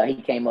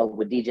 He came up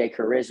with DJ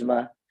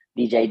Charisma,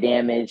 DJ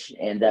Damage,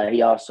 and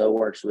he also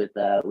works with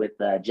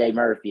Jay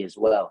Murphy as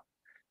well.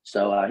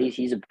 So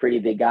he's a pretty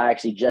big guy.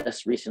 Actually,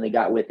 just recently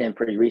got with him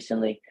pretty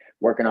recently,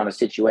 working on a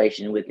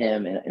situation with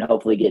him and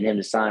hopefully getting him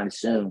to sign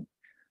soon.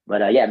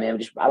 But yeah, man,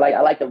 I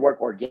like to work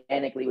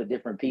organically with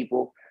different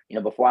people.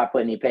 Before I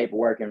put any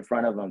paperwork in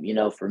front of them.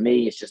 For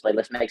me, it's just like,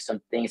 let's make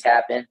some things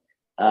happen.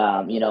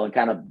 And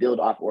kind of build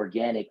off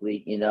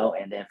organically.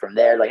 And then from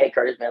there, like, hey,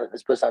 Curtis, man,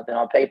 let's put something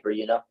on paper.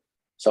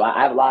 So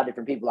I have a lot of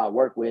different people I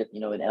work with.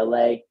 In LA,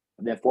 I've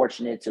been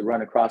fortunate to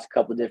run across a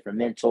couple of different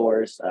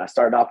mentors. I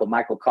started off with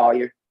Michael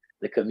Collier,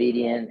 the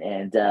comedian,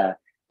 and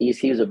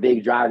he was a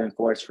big driving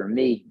force for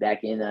me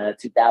back in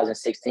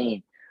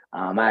 2016.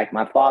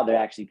 My father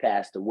actually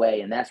passed away,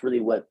 and that's really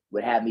what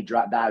had me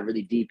dive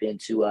really deep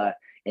into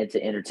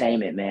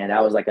entertainment, man.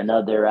 That was like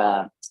another,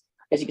 I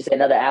guess you could say,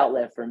 another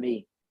outlet for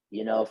me,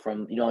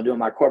 from, doing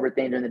my corporate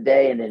thing during the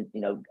day. And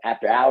then,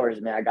 after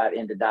hours, man, I got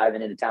into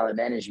diving into talent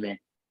management,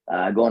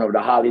 going over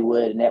to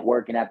Hollywood,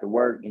 networking after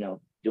work,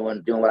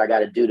 doing what I got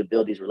to do to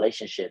build these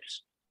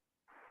relationships.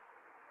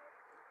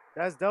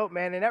 That's dope,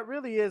 man. And that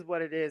really is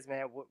what it is,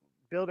 man.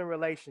 Building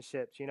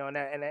relationships, and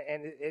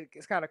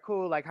it's kind of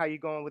cool, like how you're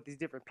going with these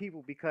different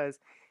people, because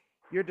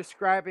you're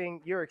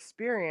describing your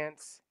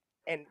experience,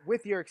 and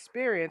with your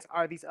experience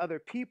are these other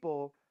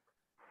people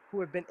who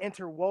have been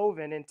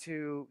interwoven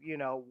into,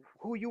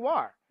 who you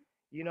are.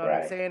 You know what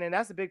I'm saying? And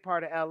that's a big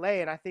part of LA.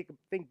 And I think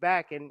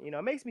back, and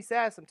it makes me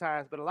sad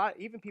sometimes, but a lot,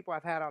 even people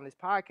I've had on this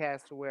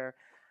podcast, to where,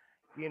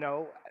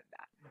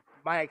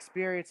 my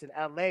experience in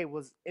LA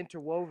was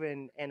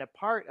interwoven and a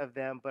part of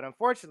them. But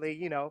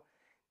unfortunately,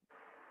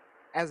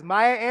 as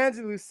Maya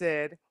Angelou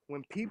said,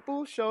 when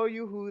people show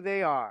you who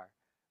they are,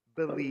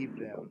 believe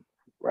them.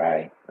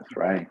 Right. That's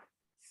right.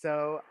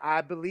 So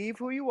I believe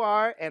who you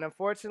are, and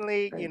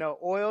unfortunately,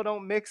 oil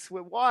don't mix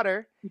with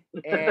water,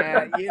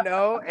 and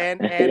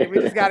and we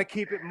just got to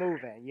keep it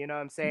moving. You know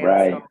what I'm saying?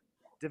 Right.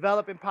 So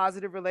developing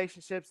positive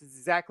relationships is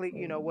exactly,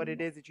 you know, what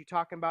it is that you're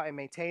talking about, and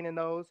maintaining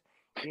those,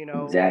 you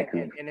know,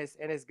 Exactly. and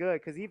it's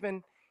good because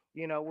even,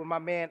 you know, with my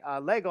man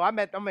Lego, I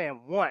met the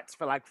man once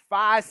for like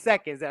 5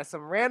 seconds at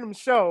some random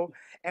show,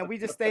 and we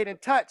just stayed in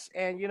touch,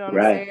 and you know what I'm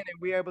Right. saying,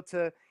 and we were able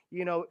to,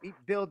 you know,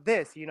 build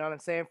this, you know what I'm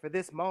saying, for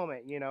this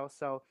moment, you know.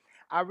 So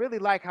I really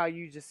like how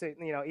you just said,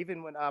 you know,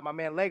 even when my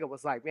man Lego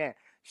was like, man,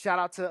 shout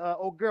out to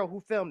old girl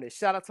who filmed this,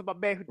 shout out to my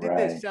man who did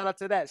this, Right. shout out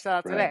to that, shout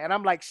out to Right. that, and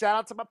I'm like, shout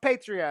out to my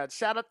Patreon,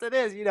 shout out to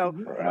this, you know.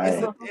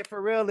 Right. It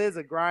for real is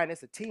a grind.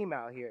 It's a team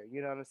out here,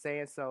 you know what I'm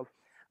saying. So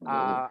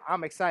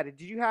I'm excited.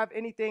 Did you have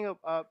anything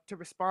to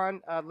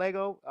respond,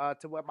 Lego,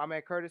 to what my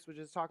man Curtis was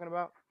just talking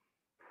about?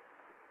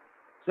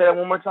 Say that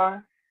one more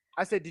time.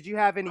 I said, did you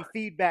have any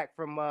feedback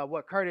from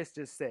what Curtis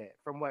just said,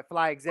 from what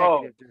Fly Oh,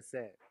 Executive just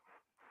said?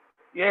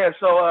 yeah.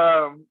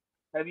 So,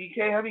 have you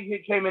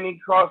came any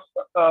across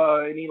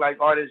any like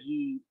artists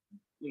you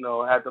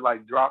know had to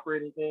like drop or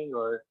anything,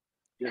 or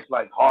just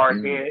like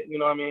hard hit, you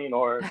know what I mean,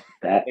 or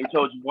That they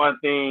told you one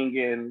thing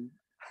and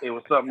it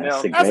was something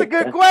else? That's a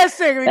good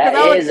question. Because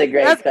That is a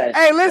great question.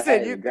 Hey, listen,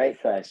 That is a great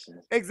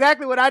question.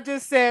 exactly what I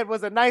just said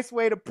was a nice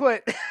way to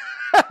put.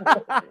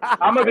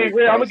 I'm gonna be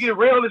real. I'm gonna get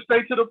real and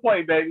straight to the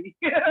point, baby.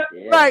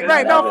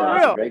 Right. No, for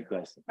real. Great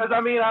question. Because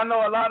I mean, I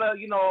know a lot of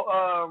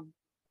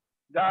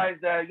guys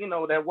that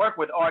that work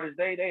with artists.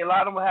 They a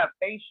lot of them have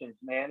patience,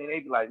 man, and they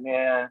be like,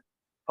 man,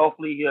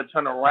 hopefully he'll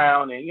turn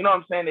around, and you know what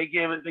I'm saying. They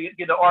give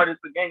the artist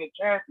a gang of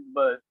chances,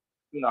 but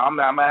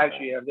I'm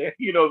actually out there.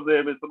 You know what I'm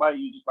saying? If somebody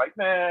you just like,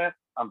 man,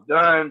 I'm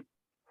done.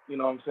 You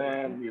know what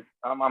I'm saying?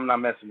 I'm not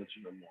messing with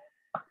you anymore.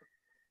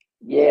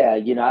 Yeah,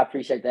 I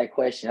appreciate that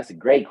question. That's a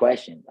great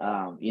question.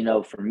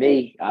 For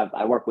me,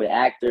 I work with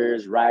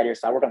actors,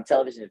 writers. So I work on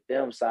television and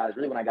film side.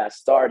 Really when I got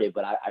started,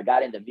 but I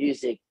got into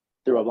music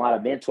through a lot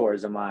of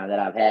mentors of mine that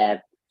I've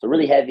had. So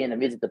really heavy into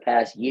music the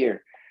past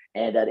year.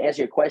 And to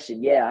answer your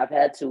question, yeah, I've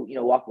had to,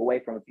 walk away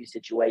from a few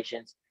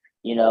situations,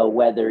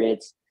 whether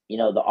it's,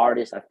 the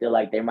artist, I feel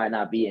like they might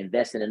not be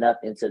investing enough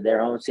into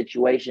their own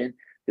situation.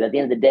 But at the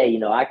end of the day,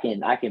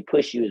 I can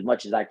push you as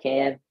much as I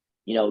can.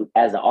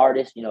 As an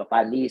artist, if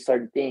I need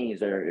certain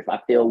things or if I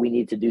feel we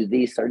need to do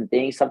these certain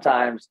things,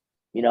 sometimes,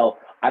 I know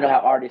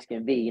how artists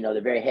can be,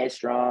 they're very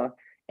headstrong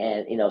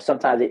and,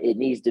 sometimes it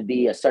needs to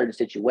be a certain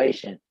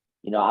situation.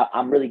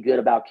 I'm really good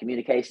about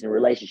communication and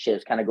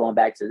relationships, kind of going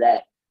back to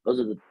that. Those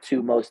are the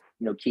two most,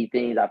 key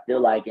things I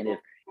feel like. And if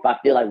I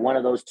feel like one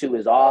of those two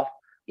is off,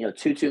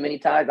 too many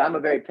times, I'm a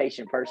very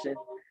patient person.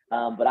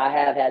 But I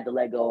have had to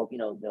let go of,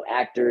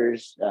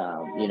 actors,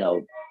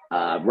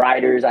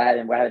 writers I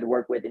had to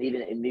work with, and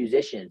even in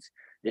musicians,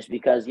 just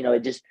because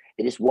it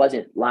just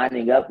wasn't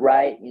lining up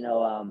right. And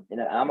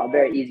I'm a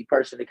very easy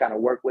person to kind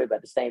of work with, but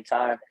at the same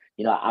time,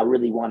 I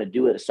really want to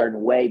do it a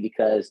certain way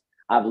because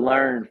I've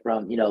learned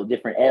from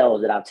different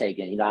L's that I've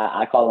taken.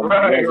 I call them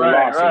wins and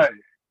losses. Right.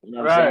 You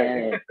know what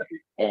I'm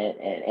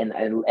saying?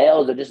 And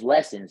L's are just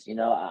lessons.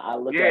 I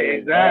look at it.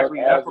 Exactly.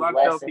 That's L's what I as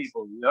tell lessons.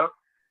 people. Yep.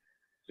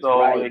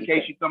 So in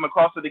case you come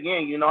across it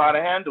again, you know how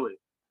to handle it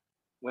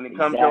when it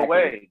comes your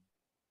way.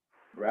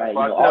 Right. So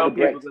I tell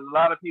people, because a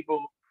lot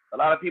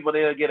of people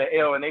they'll get an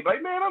L and they be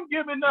like, man, I'm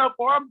giving up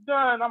or I'm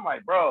done. I'm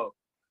like, bro,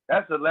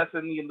 that's a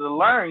lesson you need to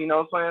learn. You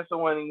know what I'm saying? So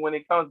when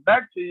it comes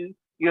back to you,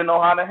 you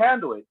know how to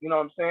handle it. You know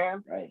what I'm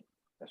saying? Right.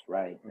 That's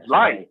right. That's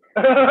right.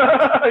 You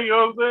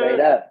know what I'm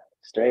saying?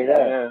 Straight up.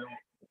 Yeah.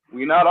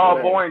 We're not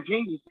all born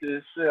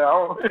geniuses. You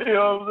know what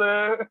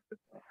I'm saying?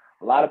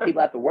 A lot of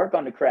people have to work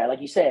on the craft.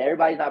 Like you said,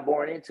 everybody's not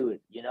born into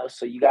it,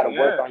 so you got to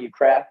work on your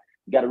craft.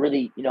 You got to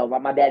really,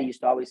 my daddy used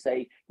to always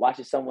say,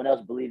 watching someone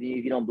else believe in you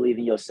if you don't believe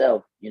in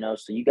yourself,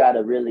 so you got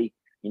to really,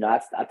 I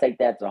take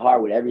that to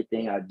heart with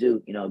everything I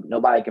do.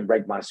 Nobody can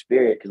break my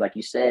spirit because like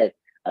you said,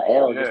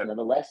 L is just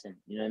another lesson,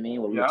 you know what I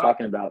mean? What we were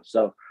talking about.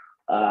 So,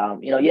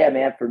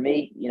 man, for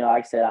me,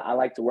 like I said, I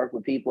like to work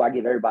with people. I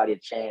give everybody a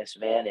chance,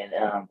 man.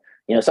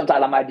 And,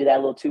 sometimes I might do that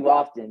a little too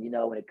often,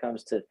 when it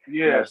comes to,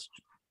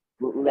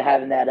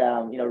 having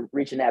that,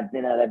 reaching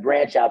that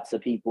branch out to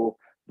people.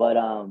 But,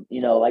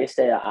 like I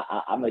said,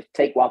 I'm going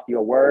to walk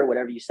your word,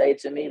 whatever you say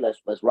to me.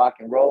 Let's rock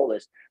and roll.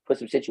 Let's put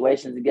some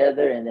situations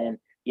together. And then,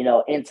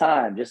 in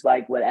time, just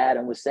like what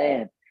Adam was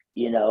saying,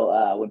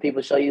 when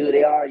people show you who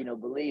they are,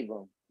 believe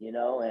them,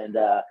 and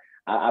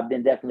I've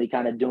been definitely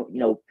kind of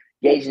doing,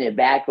 gauging it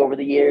back over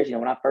the years.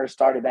 When I first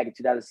started back in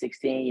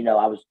 2016,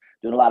 I was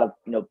doing a lot of,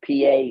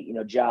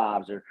 PA,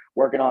 jobs or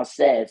working on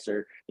sets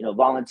or,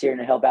 volunteering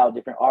to help out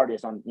different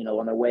artists on,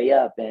 on their way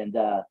up. And,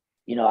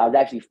 I was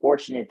actually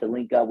fortunate to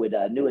link up with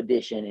New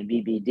Edition and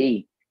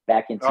BBD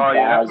back in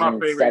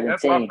 2017.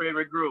 That's my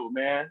favorite group,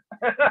 man.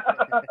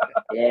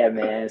 Yeah,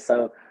 man.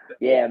 So,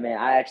 yeah, man,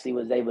 I actually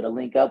was able to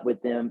link up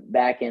with them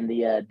back in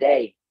the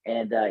day.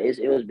 And it's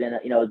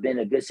been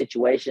a good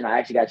situation. I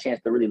actually got a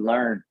chance to really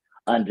learn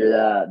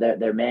under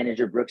their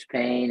manager, Brooks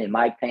Payne, and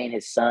Mike Payne,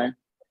 his son.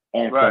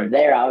 And from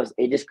there,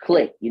 it just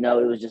clicked. It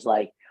was just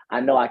like, I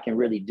know I can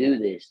really do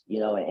this,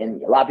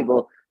 and a lot of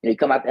people, you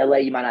come out to LA,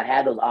 you might not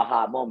have those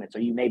aha moments,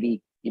 or you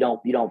maybe you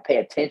don't pay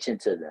attention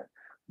to them.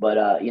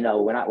 But you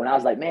know, when I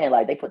was like, man,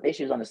 like they put their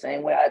shoes on the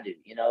same way I do.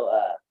 You know,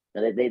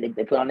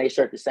 they put on their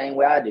shirt the same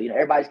way I do. You know,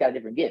 everybody's got a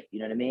different gift. You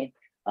know what I mean?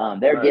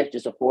 Their gift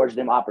just affords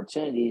them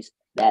opportunities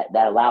that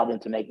allow them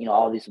to make, you know,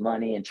 all this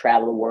money and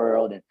travel the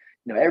world. And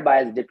you know,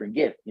 everybody has a different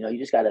gift. You know, you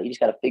just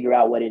gotta figure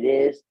out what it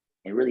is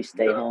and really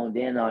stay honed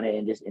in on it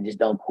and just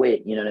don't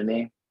quit. You know what I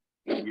mean?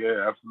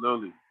 Yeah,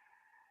 absolutely.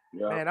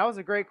 Yeah. Man, that was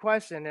a great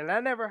question, and I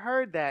never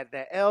heard that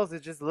L's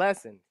is just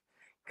lessons.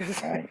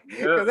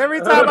 Because every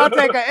time I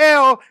take an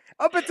L,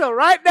 up until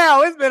right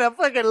now, it's been a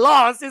fucking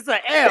loss. It's an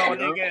L,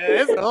 nigga.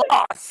 It's a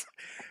loss.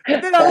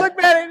 And then I look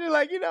at it and you're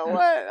like, you know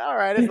what? All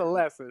right, it's a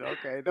lesson.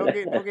 Okay, don't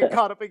get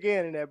caught up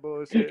again in that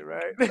bullshit,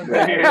 right?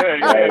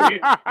 Yeah.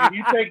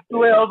 You take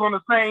 2 L's on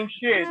the same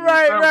shit.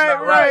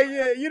 Right.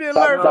 Yeah, you didn't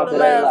learn from the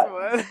last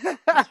one.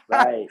 That's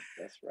right.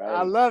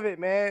 I love it,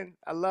 man.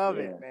 I love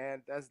it,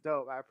 man. That's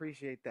dope. I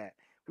appreciate that.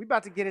 We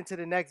about to get into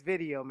the next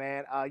video,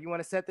 man. You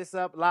want to set this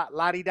up,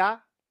 La-Di-Da?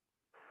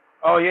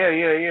 Oh,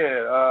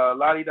 yeah.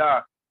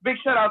 La-Di-Da. Big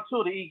shout out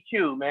to the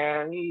EQ,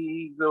 man.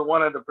 He's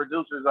one of the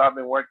producers I've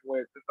been working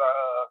with since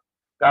I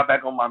got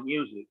back on my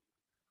music.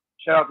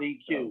 Shout out to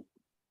EQ.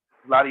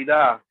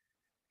 La-Di-Da.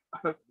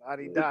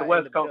 It's the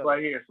West Coast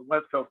right here. Some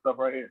West Coast stuff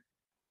right here.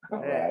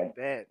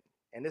 Bet.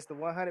 And it's the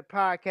 100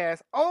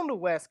 podcast on the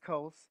West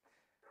Coast.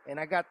 And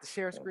I got the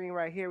share screen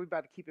right here. We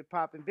about to keep it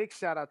popping. Big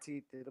shout out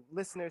to the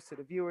listeners, to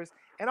the viewers,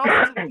 and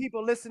also to the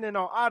people listening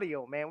on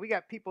audio, man. We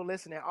got people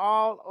listening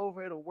all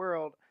over the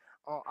world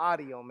on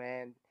audio,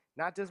 man.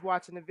 Not just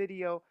watching the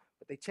video,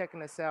 but they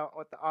checking us out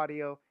with the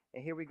audio.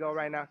 And here we go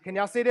right now. Can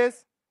y'all see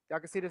this? Y'all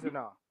can see this or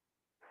no?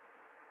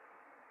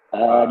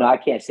 No, I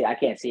can't see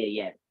it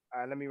yet. All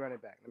right, let me run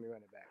it back. Run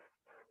it.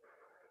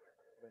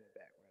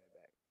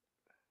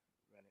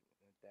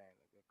 Dang,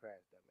 it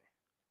crashed on me.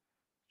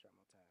 Try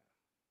more time.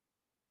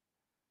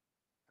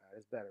 All right,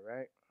 it's better,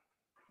 right?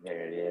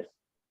 There it is.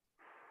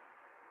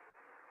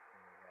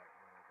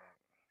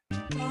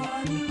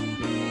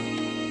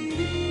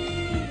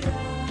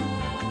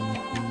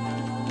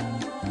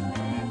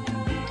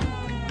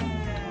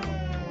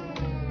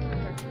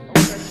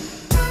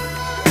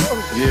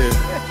 Yeah.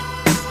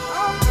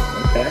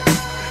 Okay.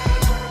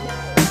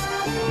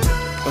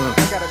 I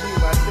gotta mute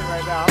my shit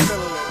right now. I'm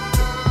feeling it.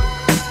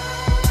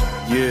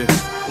 Yeah.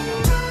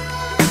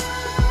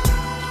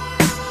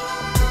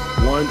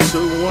 1,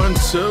 2, 1, 2.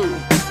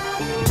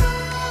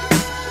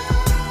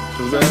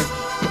 Who's that?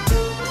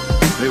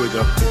 Here we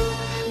go.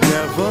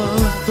 Never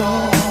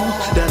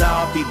thought that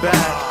I'll be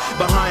back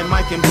behind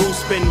mic and booth,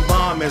 spitting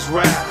bomb as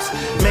raps,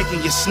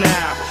 making you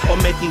snap or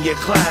making you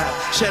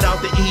clap. Shout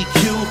out the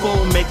EQ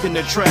for making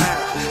the trap,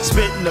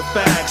 spitting the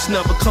facts,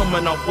 never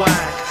coming off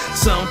whack.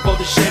 Some for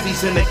the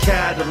Chevys and the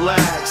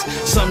Cadillacs.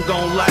 Some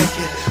gon' like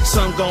it,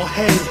 some gon'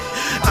 hate it.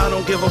 I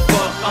don't give a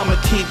fuck, I'ma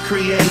keep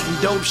creating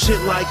dope shit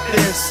like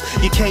this.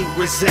 You can't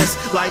resist,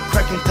 like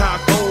cracking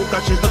taco,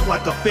 got you hooked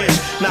like a fish.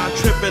 Not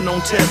tripping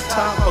on tip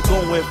top or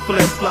going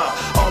flip flop.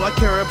 All I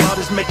care about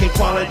is making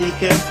quality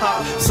hip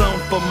hop. Some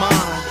for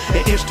mine,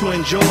 an itch to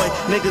enjoy.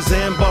 Niggas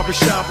in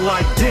barbershop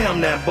like damn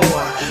that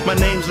boy. My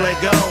name's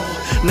Lego,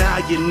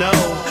 now you know.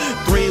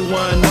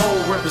 310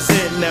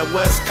 representing that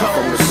West Coast.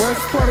 From the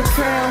west part of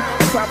town,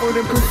 followed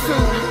in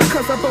pursuit.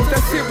 Because I both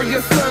that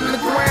serious sun in the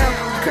ground.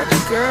 Got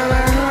your girl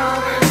at home,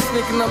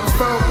 sneaking up the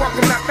phone,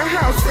 walking out the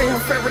house in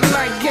her favorite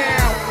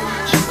nightgown.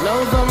 She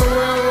knows I'm a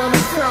real one,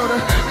 I told her.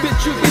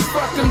 Bitch, you be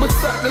fucking with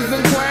suckers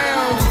and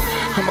clowns.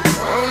 I'm a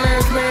grown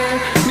ass man.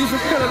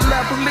 Music hella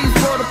loud, police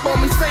rolled up on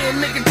me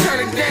saying, nigga,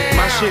 turn it down.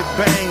 My shit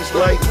bangs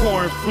like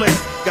corn flick.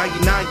 Got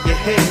you nod your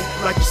head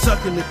like you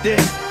sucking the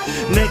dick.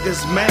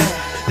 Niggas mad,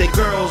 they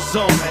girls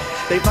on me.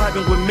 They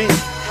vibing with me,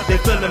 they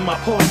feeling my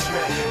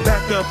portrait.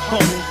 Back up,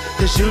 homie,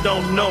 cause you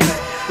don't know me.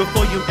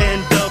 Before you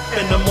end up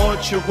in the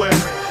mortuary,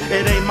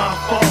 it ain't my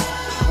fault.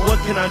 What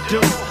can I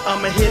do?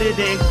 I'ma hit it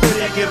and quit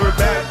it, give her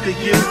back to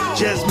you.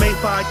 Just made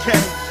 5K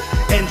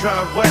and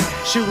drive away.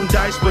 Shooting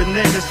dice with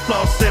niggas,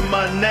 flossing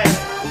my neck.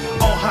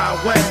 On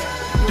highway,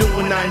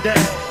 doing 9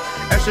 days.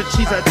 Extra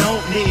cheese I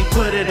don't need,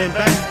 put it in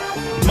bank.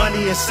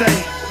 Money is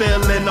safe,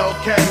 feeling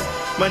okay.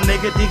 My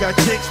nigga D got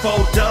chicks for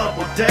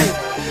double day.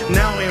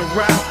 Now in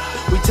route,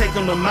 we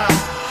taking them out.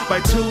 By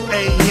 2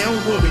 a.m.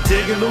 we'll be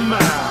digging them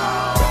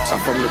out. I'm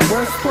from the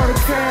west part of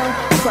town,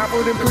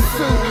 followed in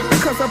pursuit.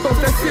 Because I both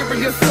that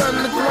serious sun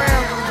in the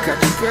ground.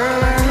 Got your girl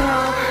at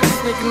home,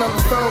 sneaking up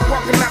the phone,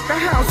 walking out the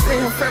house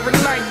in her favorite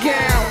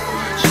nightgown.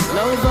 She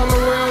knows I'm a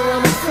real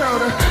one, I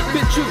told her.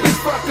 Bitch, you be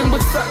fucking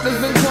with suckers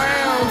and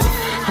clowns.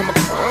 I'm a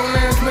grown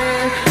ass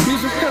man.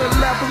 Music hella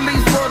loud,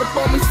 police rolled up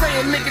on me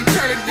saying, nigga,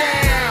 turn it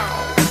down.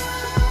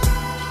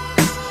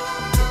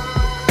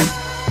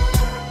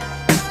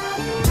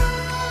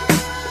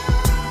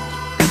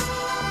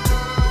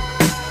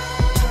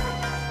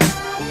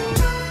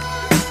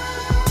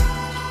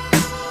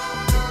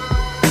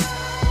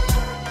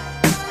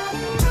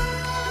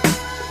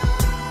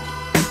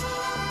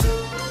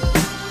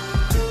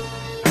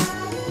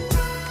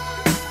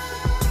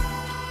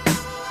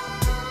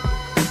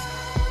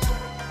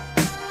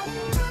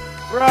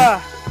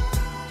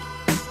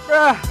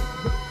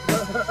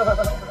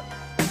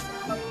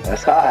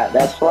 That's hot.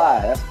 That's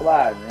fly. That's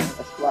fly, man.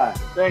 That's fly.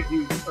 Thank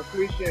you.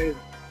 Appreciate it.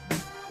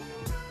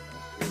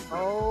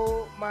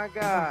 Oh my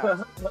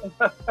God.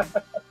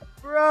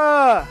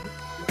 Bruh.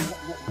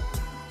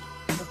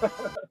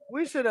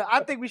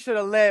 I think we should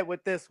have led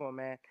with this one,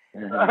 man.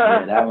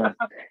 That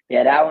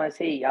one's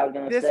heat. I was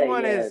gonna this say. This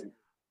one is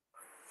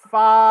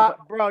fire,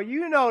 bro.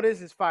 You know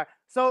this is fire.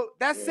 So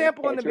that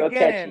sample in the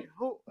beginning,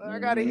 I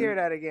gotta hear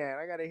that again.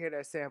 I gotta hear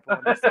that sample.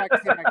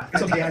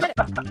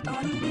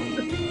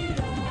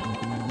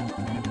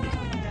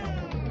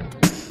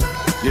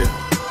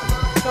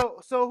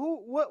 So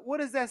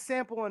what is that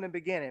sample in the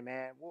beginning,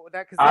 man?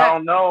 I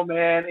don't know,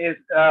 man. It's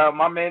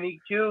my man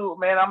EQ.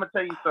 Man, I'm gonna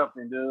tell you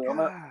something, dude.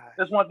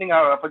 There's one thing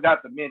I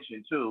forgot to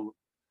mention too.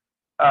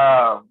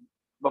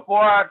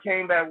 Before I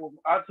came back,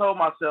 I told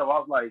myself, I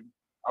was like,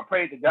 I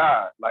prayed to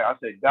God. Like I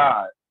said,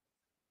 God,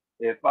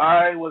 if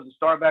I was to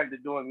start back to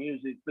doing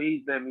music,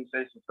 please let me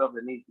say some stuff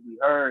that needs to be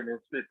heard and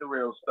spit the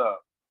real stuff.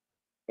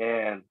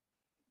 And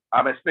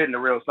I've been spitting the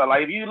real stuff.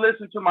 Like if you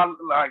listen to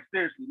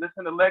seriously,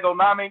 listen to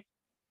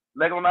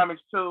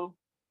Legonomics 2,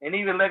 and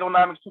even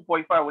Legonomics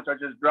 2.5, which I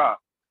just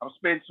dropped. I'm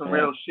spitting some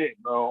real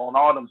shit, bro, on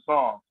all them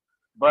songs.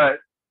 But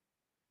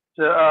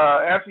to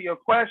answer your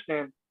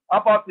question, I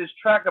bought this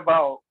track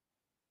about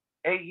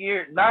 9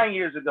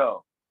 years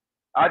ago.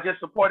 I just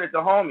supported the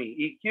homie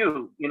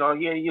EQ. You know,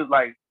 he was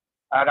like,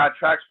 I got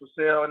tracks for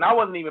sale, and I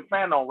wasn't even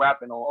planning on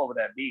rapping over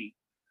that beat.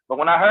 But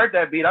when I heard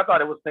that beat, I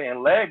thought it was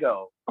saying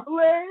Lego.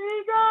 Lego!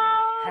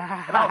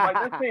 And I was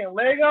like, they're saying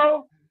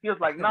Lego? He was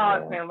like, nah,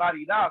 it's saying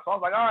la-di-da. So I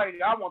was like, all right,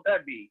 I want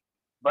that beat.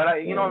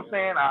 But you know what I'm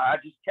saying? I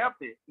just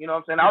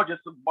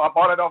I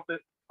bought it off the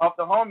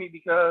homie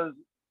because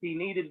he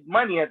needed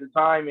money at the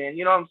time, and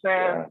you know what I'm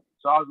saying? Yeah.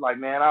 So I was like,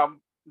 man,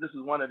 this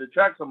is one of the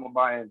tracks I'm gonna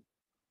buy. And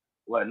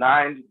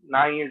 9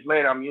 years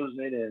later, I'm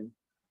using it,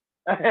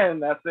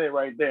 and that's it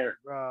right there.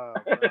 Bro,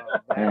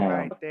 that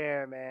right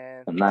there,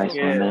 man. Nice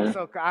one, man.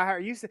 So I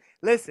heard you say,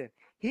 listen,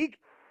 he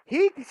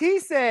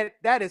said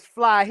that is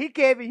fly. He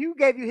gave you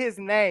his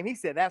name. He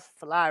said that's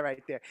fly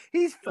right there.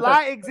 He's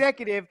Fly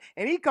Executive,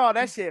 and he called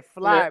that shit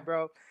fly,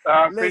 bro.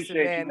 I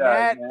appreciate you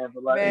guys,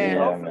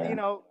 man. You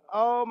know,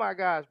 oh my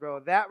gosh, bro,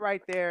 that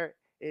right there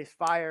is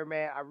fire,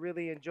 man. I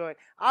really enjoyed.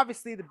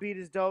 Obviously, the beat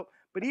is dope,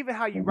 but even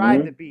how you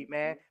ride the beat,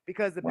 man,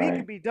 because the beat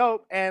can be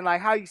dope, and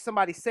like how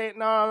somebody say it,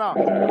 no,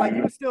 like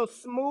you were still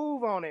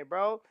smooth on it,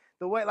 bro.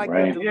 The way, like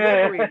the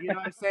delivery, you know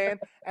what I'm saying?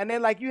 And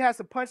then like you had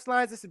some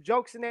punchlines and some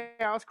jokes in there.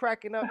 I was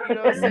cracking up, you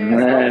know what I'm saying?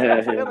 So I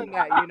was feeling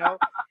that, you know.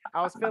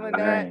 I was feeling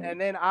that. And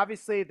then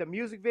obviously the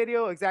music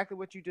video, exactly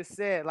what you just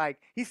said. Like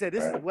he said,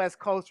 this is West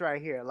Coast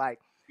right here. Like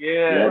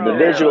the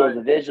visual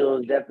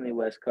is definitely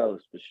West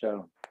Coast for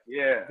sure.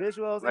 Yeah.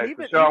 Visuals. Like, and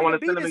even, I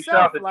want to send a big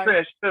shout out to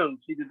Trish too.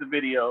 She did the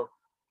video.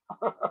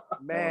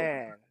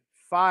 Man,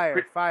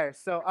 fire.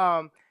 So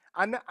I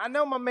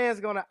know my man's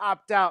gonna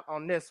opt out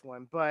on this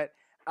one, but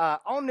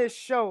on this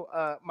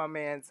show, my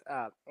man's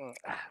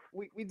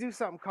we do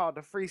something called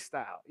the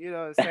freestyle. You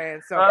know what I'm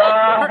saying? So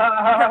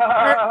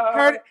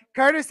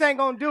Curtis ain't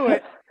gonna do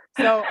it.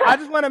 So I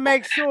just want to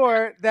make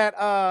sure that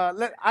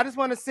I just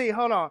want to see.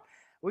 Hold on.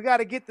 We got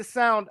to get the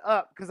sound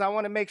up because I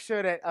want to make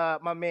sure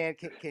that my man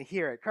can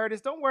hear it.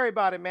 Curtis, don't worry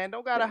about it, man.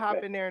 Don't gotta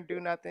hop in there and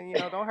do nothing. You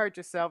know, don't hurt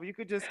yourself. You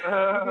could just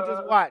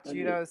watch.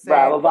 You know what I'm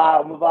saying?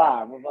 Move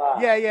on.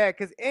 Yeah.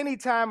 Because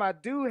anytime I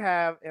do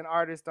have an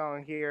artist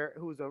on here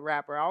who's a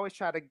rapper, I always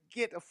try to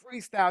get a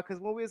freestyle. Because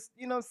when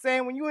you know what I'm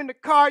saying, when you in the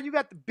car, you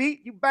got the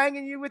beat, you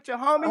banging you with your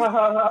homies. You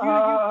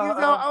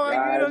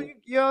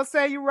know what I'm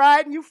saying? You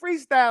riding, you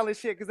freestyling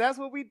shit. Because that's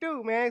what we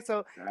do, man.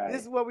 So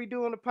this is what we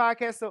do on the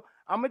podcast. So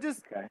I'm gonna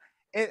just.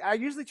 I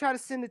usually try to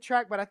send the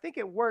track, but I think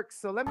it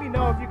works. So let me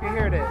know if you can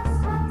hear this.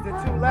 Is it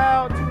too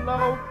loud, too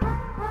low?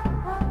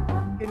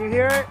 Can you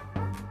hear it?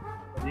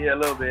 Yeah, a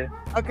little bit.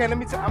 Okay,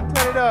 I'm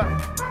turning it up.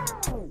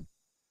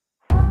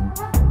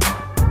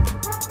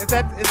 Is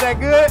that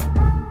good?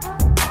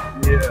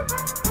 Yeah.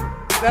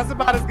 That's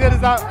about as good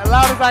as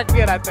loud as I can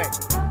get, I think.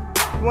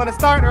 You want to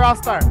start or I'll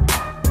start?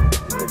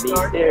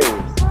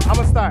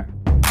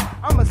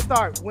 I'm gonna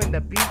start when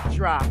the beat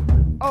drop.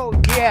 Oh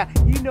yeah,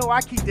 you know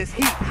I keep this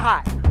heat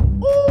hot.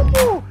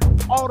 Ooh,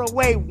 all the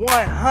way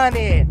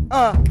 100.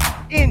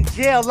 In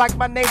jail like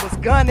my name was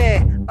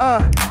gunning.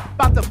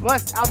 About to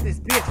bust out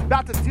this bitch.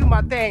 About to do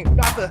my thing.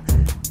 About to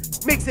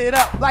mix it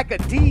up like a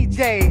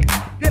DJ.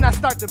 Then I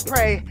start to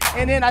pray.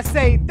 And then I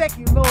say, thank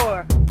you,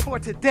 Lord, for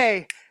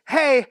today.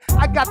 Hey,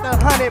 I got the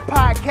 100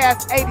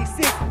 podcast,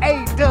 86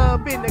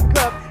 A-dub in the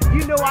cup.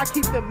 You know I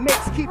keep the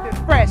mix, keep it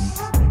fresh.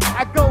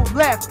 I go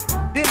left,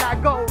 then I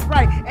go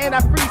right. And I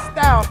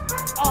freestyle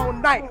all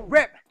night.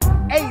 Rep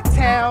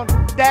A-Town,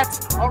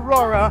 that's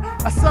Aurora,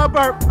 a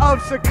suburb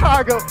of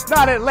Chicago,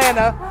 not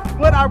Atlanta.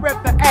 But I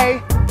rep the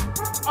A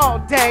all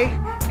day,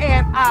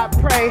 and I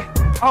pray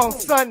on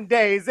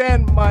Sundays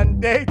and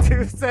Monday,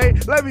 Tuesday.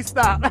 Let me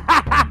stop.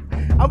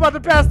 I'm about to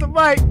pass the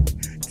mic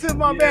to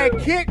my man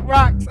Kick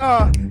Rocks.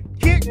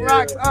 Kick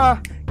Rocks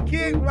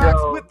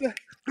with the.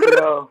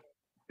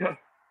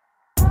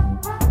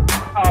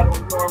 I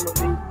don't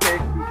normally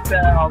take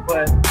freestyle,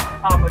 but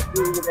I'ma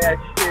do that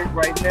shit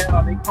right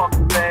now. They call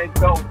me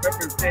Lego,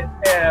 represent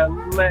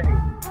LA.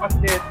 My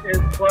shit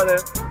is butter,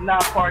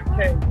 not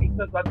parquet,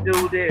 because I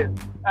do this.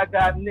 I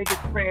got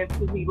niggas praying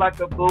to me like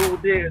a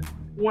Buddhist.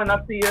 When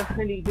I see a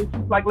honey,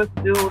 bitch, like, let's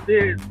do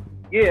this.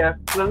 Yeah,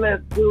 so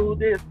let's do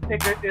this.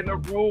 Take her in a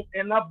room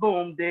and I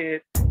boomed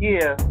it.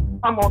 Yeah,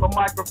 I'm on the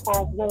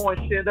microphone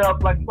blowing shit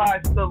up like Sly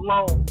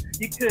Stallone.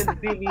 You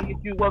couldn't beat me if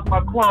you was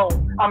my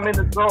clone. I'm in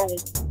the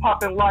zone,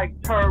 popping like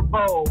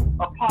Turbo,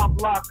 a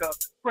pop locker,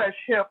 fresh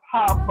hip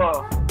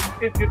hopper.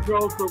 If your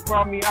girl's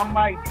around me, I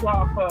might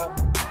drop her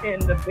in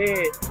the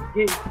bed,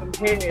 get some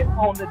head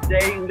on the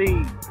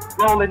daily.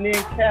 Rolling in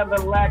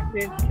Cadillacs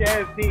and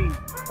Chevy.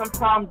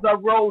 Sometimes I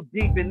roll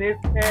deep and it's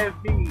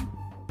heavy.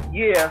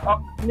 Yeah,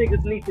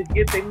 niggas need to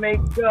get their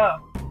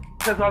makeup,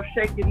 cause I'm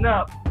shaking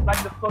up like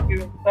the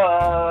fucking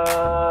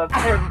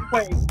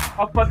earthquake.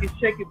 I fucking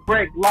shake it,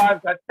 break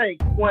lives I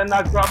take. When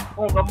I drop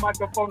on the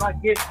microphone, I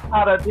get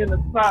hotter than a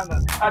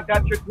sauna. I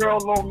got your girl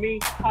on me,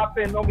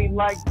 hopping on me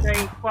like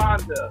Jane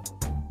Fonda.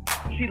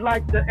 She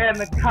like the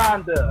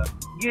anaconda.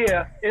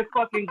 Yeah, it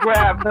fucking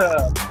grabbed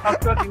her. I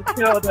fucking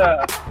killed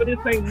her. But this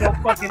ain't no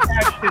fucking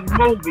action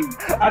movie.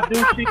 I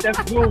do shit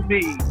that's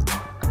movie.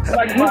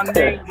 Like my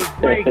name was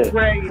Ray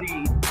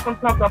Grady.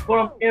 Sometimes I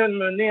bump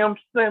Eminem,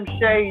 Slim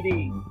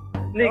Shady.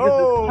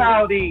 Niggas is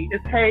cloudy,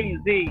 it's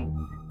hazy.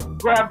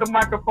 Grab the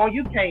microphone,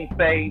 you can't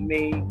fade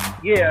me.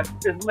 Yeah,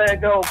 it's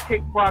Lego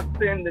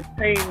Kickbox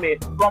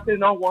Entertainment.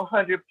 Rocking on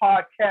 100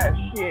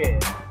 podcast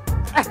shit.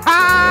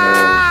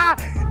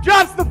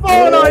 Drops the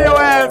phone on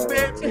your ass,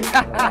 bitch.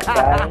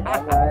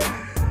 All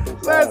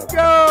right. Let's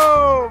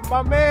go.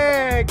 My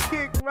man,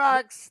 Kick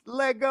Rocks,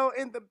 Lego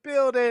in the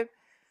building.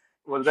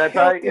 Was that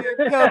tight?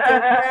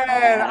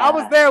 Man. I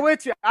was there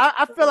with you.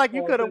 I feel like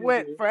you could have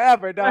went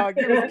forever, dog.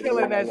 You was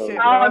killing that shit,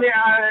 bro.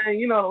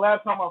 You know, the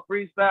last time I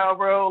freestyle,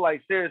 bro,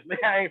 like seriously,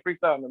 I ain't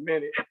freestyle in a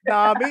minute.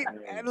 Nah,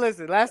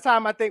 listen, last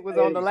time I think was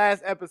on the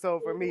last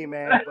episode for me,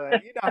 man.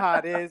 But you know how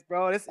it is,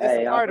 bro. It's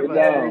a part of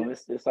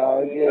us. It's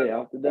all good.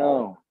 Off the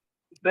dome.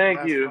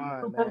 Thank you.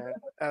 Fun, man.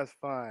 That's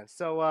fun.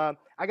 So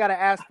I gotta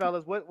ask,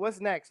 fellas,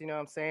 what's next? You know what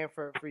I'm saying,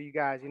 for you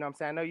guys. You know what I'm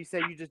saying? I know you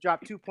said you just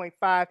dropped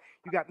 2.5.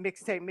 You got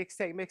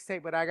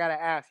mixtape, but I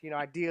gotta ask, you know,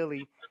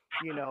 ideally,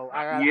 you know,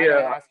 I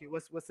gotta ask you,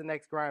 what's the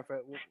next grind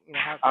for, you know,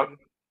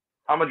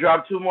 I'm gonna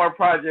drop 2 more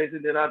projects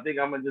and then I think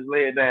I'm gonna just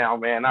lay it down,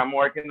 man. I'm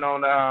working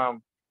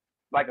on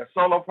like a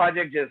solo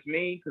project, just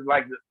me, because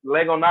like the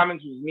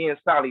Legonomics was me and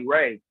Sally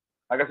Ray.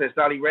 Like I said,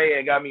 Sally Ray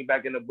had got me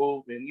back in the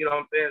booth, and you know what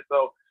I'm saying?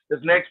 So this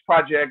next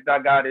project I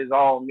got is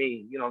all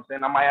me, you know what I'm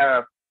saying? I might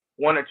have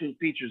 1 or 2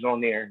 features on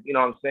there, you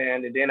know what I'm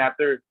saying? And then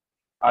after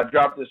I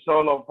drop the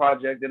solo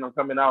project, then I'm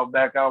coming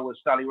back out with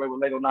Sally Ray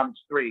with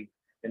Legonomics 3.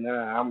 And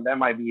that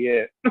might be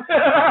it.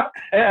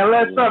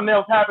 Unless something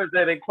else happens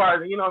that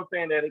requires, you know what I'm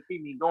saying, that it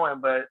keep me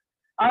going. But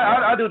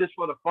I do this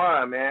for the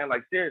fun, man.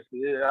 Like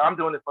seriously, I'm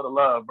doing it for the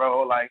love,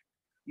 bro. Like,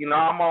 you know,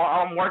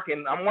 I'm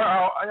working.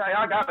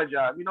 I got a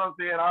job. You know what I'm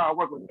saying? I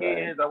work with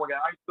kids. I work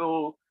at high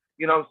school.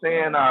 You know what I'm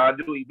saying? I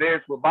do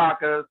events with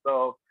Baca,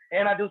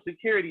 and I do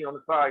security on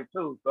the side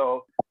too.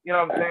 So, you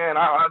know what I'm saying?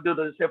 I do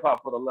this hip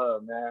hop for the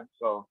love, man.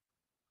 So,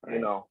 you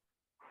know,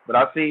 but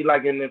I see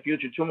like in the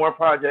future 2 more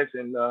projects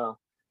and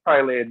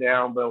probably lay it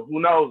down, but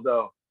who knows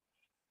though?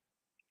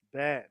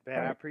 Bad. I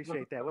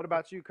appreciate that. What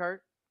about you,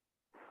 Kurt?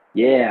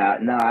 Yeah,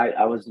 no,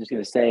 I was just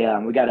gonna say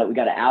we got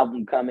an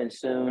album coming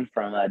soon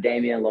from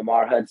Damian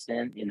Lamar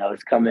Hudson. You know,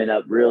 it's coming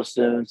up real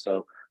soon.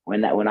 So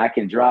when I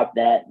can drop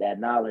that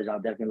knowledge, I'll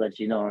definitely let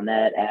you know on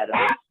that,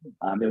 Adam.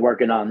 I've been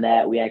working on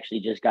that. We actually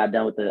just got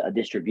done with a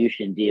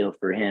distribution deal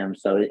for him,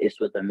 so it's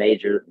with a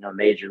major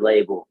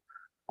label.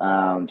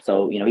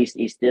 So you know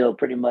he's still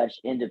pretty much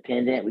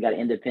independent. We got an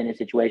independent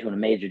situation with a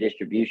major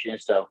distribution,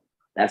 so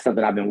that's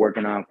something I've been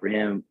working on for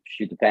him.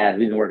 We've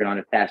been working on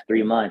it the past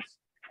 3 months,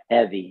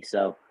 heavy.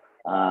 So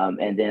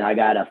and then I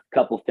got a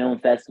couple film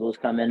festivals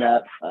coming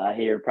up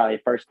here, probably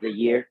first of the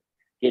year.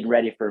 Getting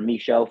ready for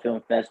Michaud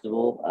Film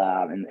Festival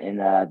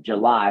in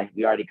July.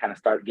 We already kind of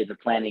started getting the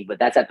planning, but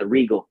that's at the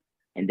Regal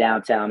in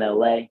downtown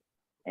LA,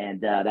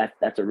 and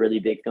that's a really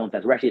big film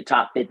festival. We're actually a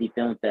top 50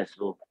 film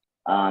festival.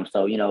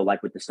 So you know,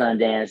 like with the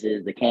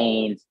Sundances, the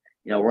Canes,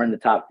 you know, we're in the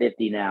top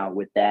 50 now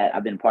with that.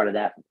 I've been part of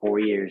that for 4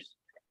 years.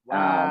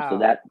 Wow. So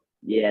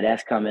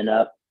that's coming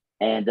up.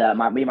 And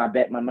one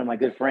of my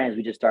good friends,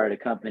 we just started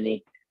a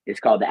company. It's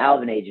called the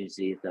Alvin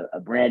Agency. It's a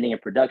branding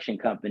and production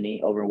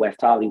company over in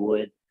West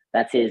Hollywood.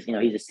 That's his, you know,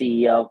 he's a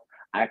CEO.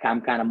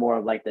 I'm kind of more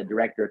of like the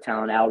director of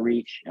talent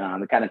outreach.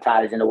 It kind of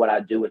ties into what I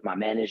do with my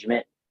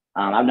management.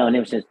 I've known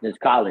him since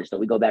college, so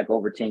we go back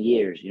over 10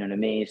 years, you know what I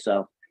mean?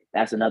 So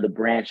that's another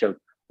branch of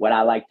what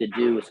I like to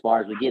do as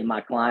far as we get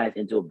my clients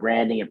into a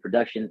branding and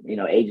production, you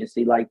know,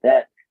 agency like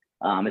that.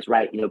 It's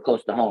right, you know,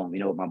 close to home, you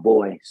know, with my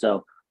boy.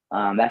 So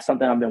that's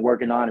something I've been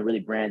working on and really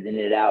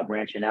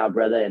branching out,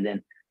 brother. And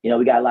then, you know,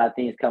 we got a lot of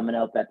things coming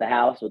up at the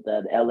house with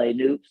the LA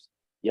Noops,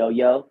 Yo,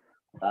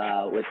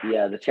 with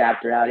the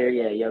chapter out here,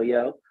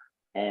 Yo,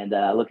 and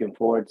looking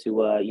forward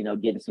to you know,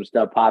 getting some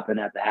stuff popping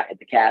at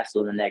the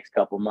castle in the next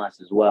couple months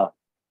as well.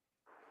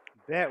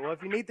 Bet. Well,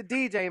 if you need the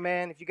DJ,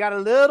 man, if you got a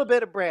little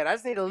bit of bread, I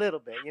just need a little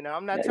bit. You know,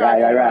 I'm not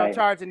charging what I'm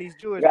charging these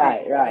Jewish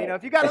people. You know,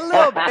 if you got a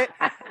little bit,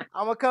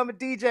 I'm gonna come and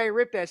DJ and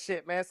rip that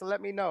shit, man. So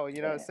let me know.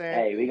 You know what I'm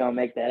saying? Hey, we gonna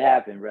make that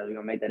happen, brother. We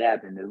gonna make that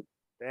happen, dude.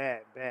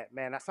 Bet,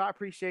 man. So I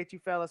appreciate you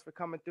fellas for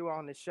coming through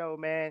on the show,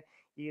 man.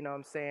 You know what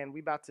I'm saying? We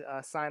about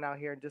to sign out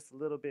here in just a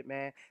little bit,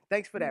 man.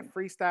 Thanks for that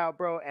freestyle,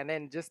 bro. And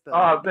then just the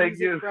thank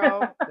music, you.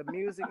 bro. The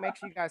music. Make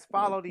sure you guys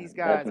follow these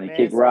guys, Definitely man.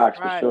 kick rocks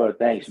for Subscribe, sure.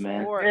 Thanks,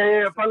 man.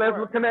 Yeah.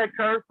 Let's connect,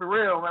 Kurt, for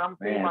real, man. I'm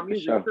seeing my for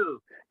music sure. too.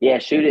 Yeah,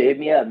 shoot it. Hit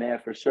me up, man,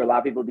 for sure. A lot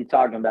of people be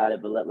talking about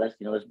it, but let's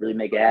really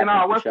make it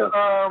happen. What's your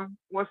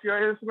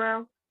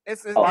Instagram?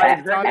 It's on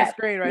the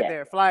screen right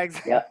there. Fly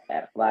Executive. Yep,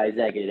 at Fly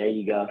Executive. There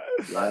you go.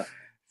 Yeah.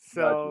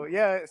 So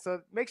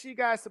so make sure you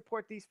guys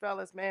support these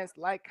fellas, man.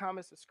 Like,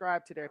 comment,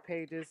 subscribe to their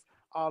pages,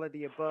 all of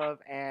the above,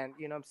 and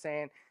you know what I'm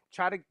saying,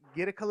 try to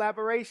get a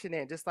collaboration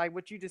in, just like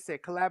what you just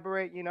said.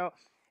 Collaborate, you know,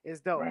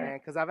 is dope, man.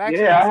 Because I've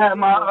actually I had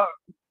my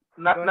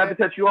not to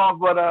cut you off,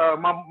 but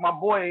my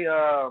boy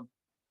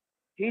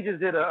he just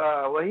did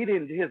he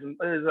didn't he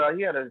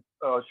had a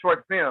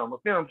short film,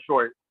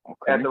 short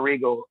at the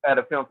Regal at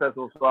a film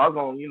festival. So I was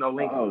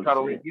gonna try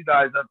to link you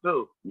guys up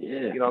too.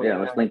 Yeah, you know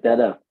let's link that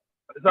up.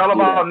 It's all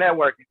about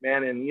networking,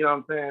 man, and you know what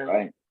I'm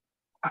saying?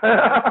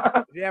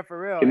 Right. Yeah,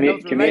 for real.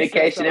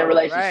 Communication and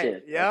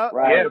relationships. Right. Yep.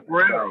 Right. Yeah,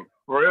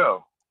 for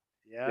real.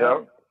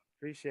 Yep.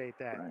 Appreciate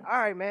that. Right. All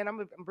right, man. I'm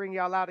gonna bring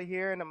y'all out of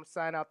here, and I'm gonna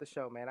sign out the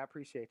show, man. I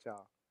appreciate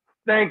y'all.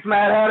 Thanks,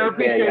 Matt Hatter.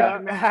 Appreciate you,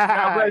 man.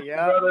 God bless you,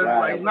 brother.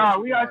 Right. Like,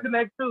 we gotta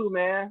connect too,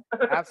 man.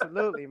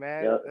 Absolutely,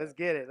 man. Yep. Let's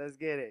get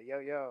it.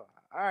 Yo.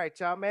 All right,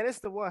 y'all, man. It's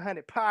the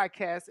 100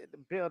 podcast in the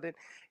building.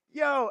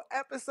 Yo,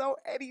 episode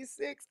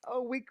 86.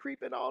 Oh, we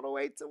creeping all the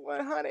way to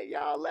 100,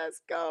 y'all. Let's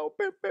go.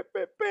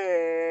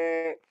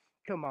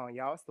 Come on,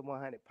 y'all. It's the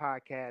 100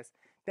 podcast.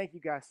 Thank you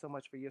guys so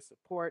much for your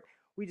support.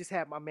 We just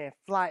had my man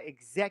Fly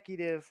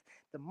Executive,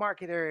 the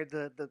marketer,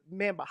 the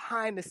man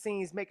behind the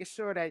scenes, making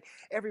sure that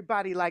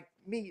everybody like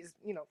me is,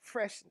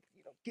 fresh,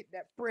 getting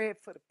that bread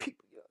for the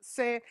people, you know what I'm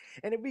saying?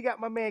 And then we got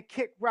my man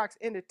Kick Rocks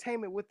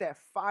Entertainment with that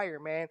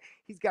fire, man.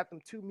 He's got them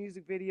 2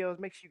 music videos.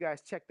 Make sure you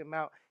guys check them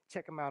out.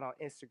 Check them out on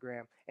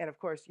Instagram. And of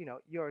course,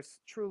 yours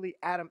truly,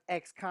 Adam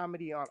X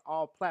Comedy on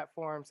all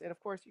platforms. And of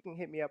course, you can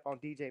hit me up on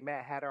DJ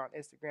Matt Hatter on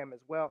Instagram as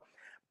well.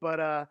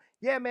 But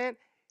yeah, man,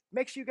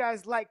 make sure you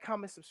guys like,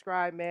 comment,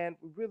 subscribe, man.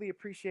 We really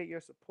appreciate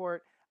your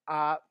support.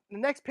 The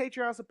next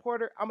Patreon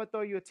supporter, I'm going to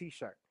throw you a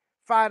t-shirt.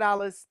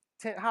 $5,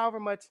 $10,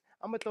 however much,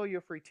 I'm going to throw you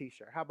a free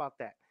t-shirt. How about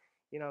that?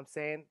 You know what I'm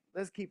saying?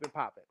 Let's keep it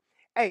popping.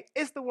 Hey,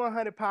 it's the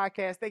 100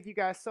 podcast. Thank you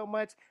guys so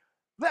much.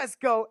 Let's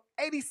go.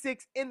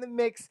 86 in the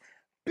mix.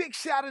 Big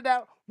shout it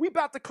out. We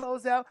about to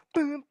close out.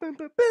 Boom, boom,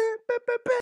 boom, boom, boom, boom, boom.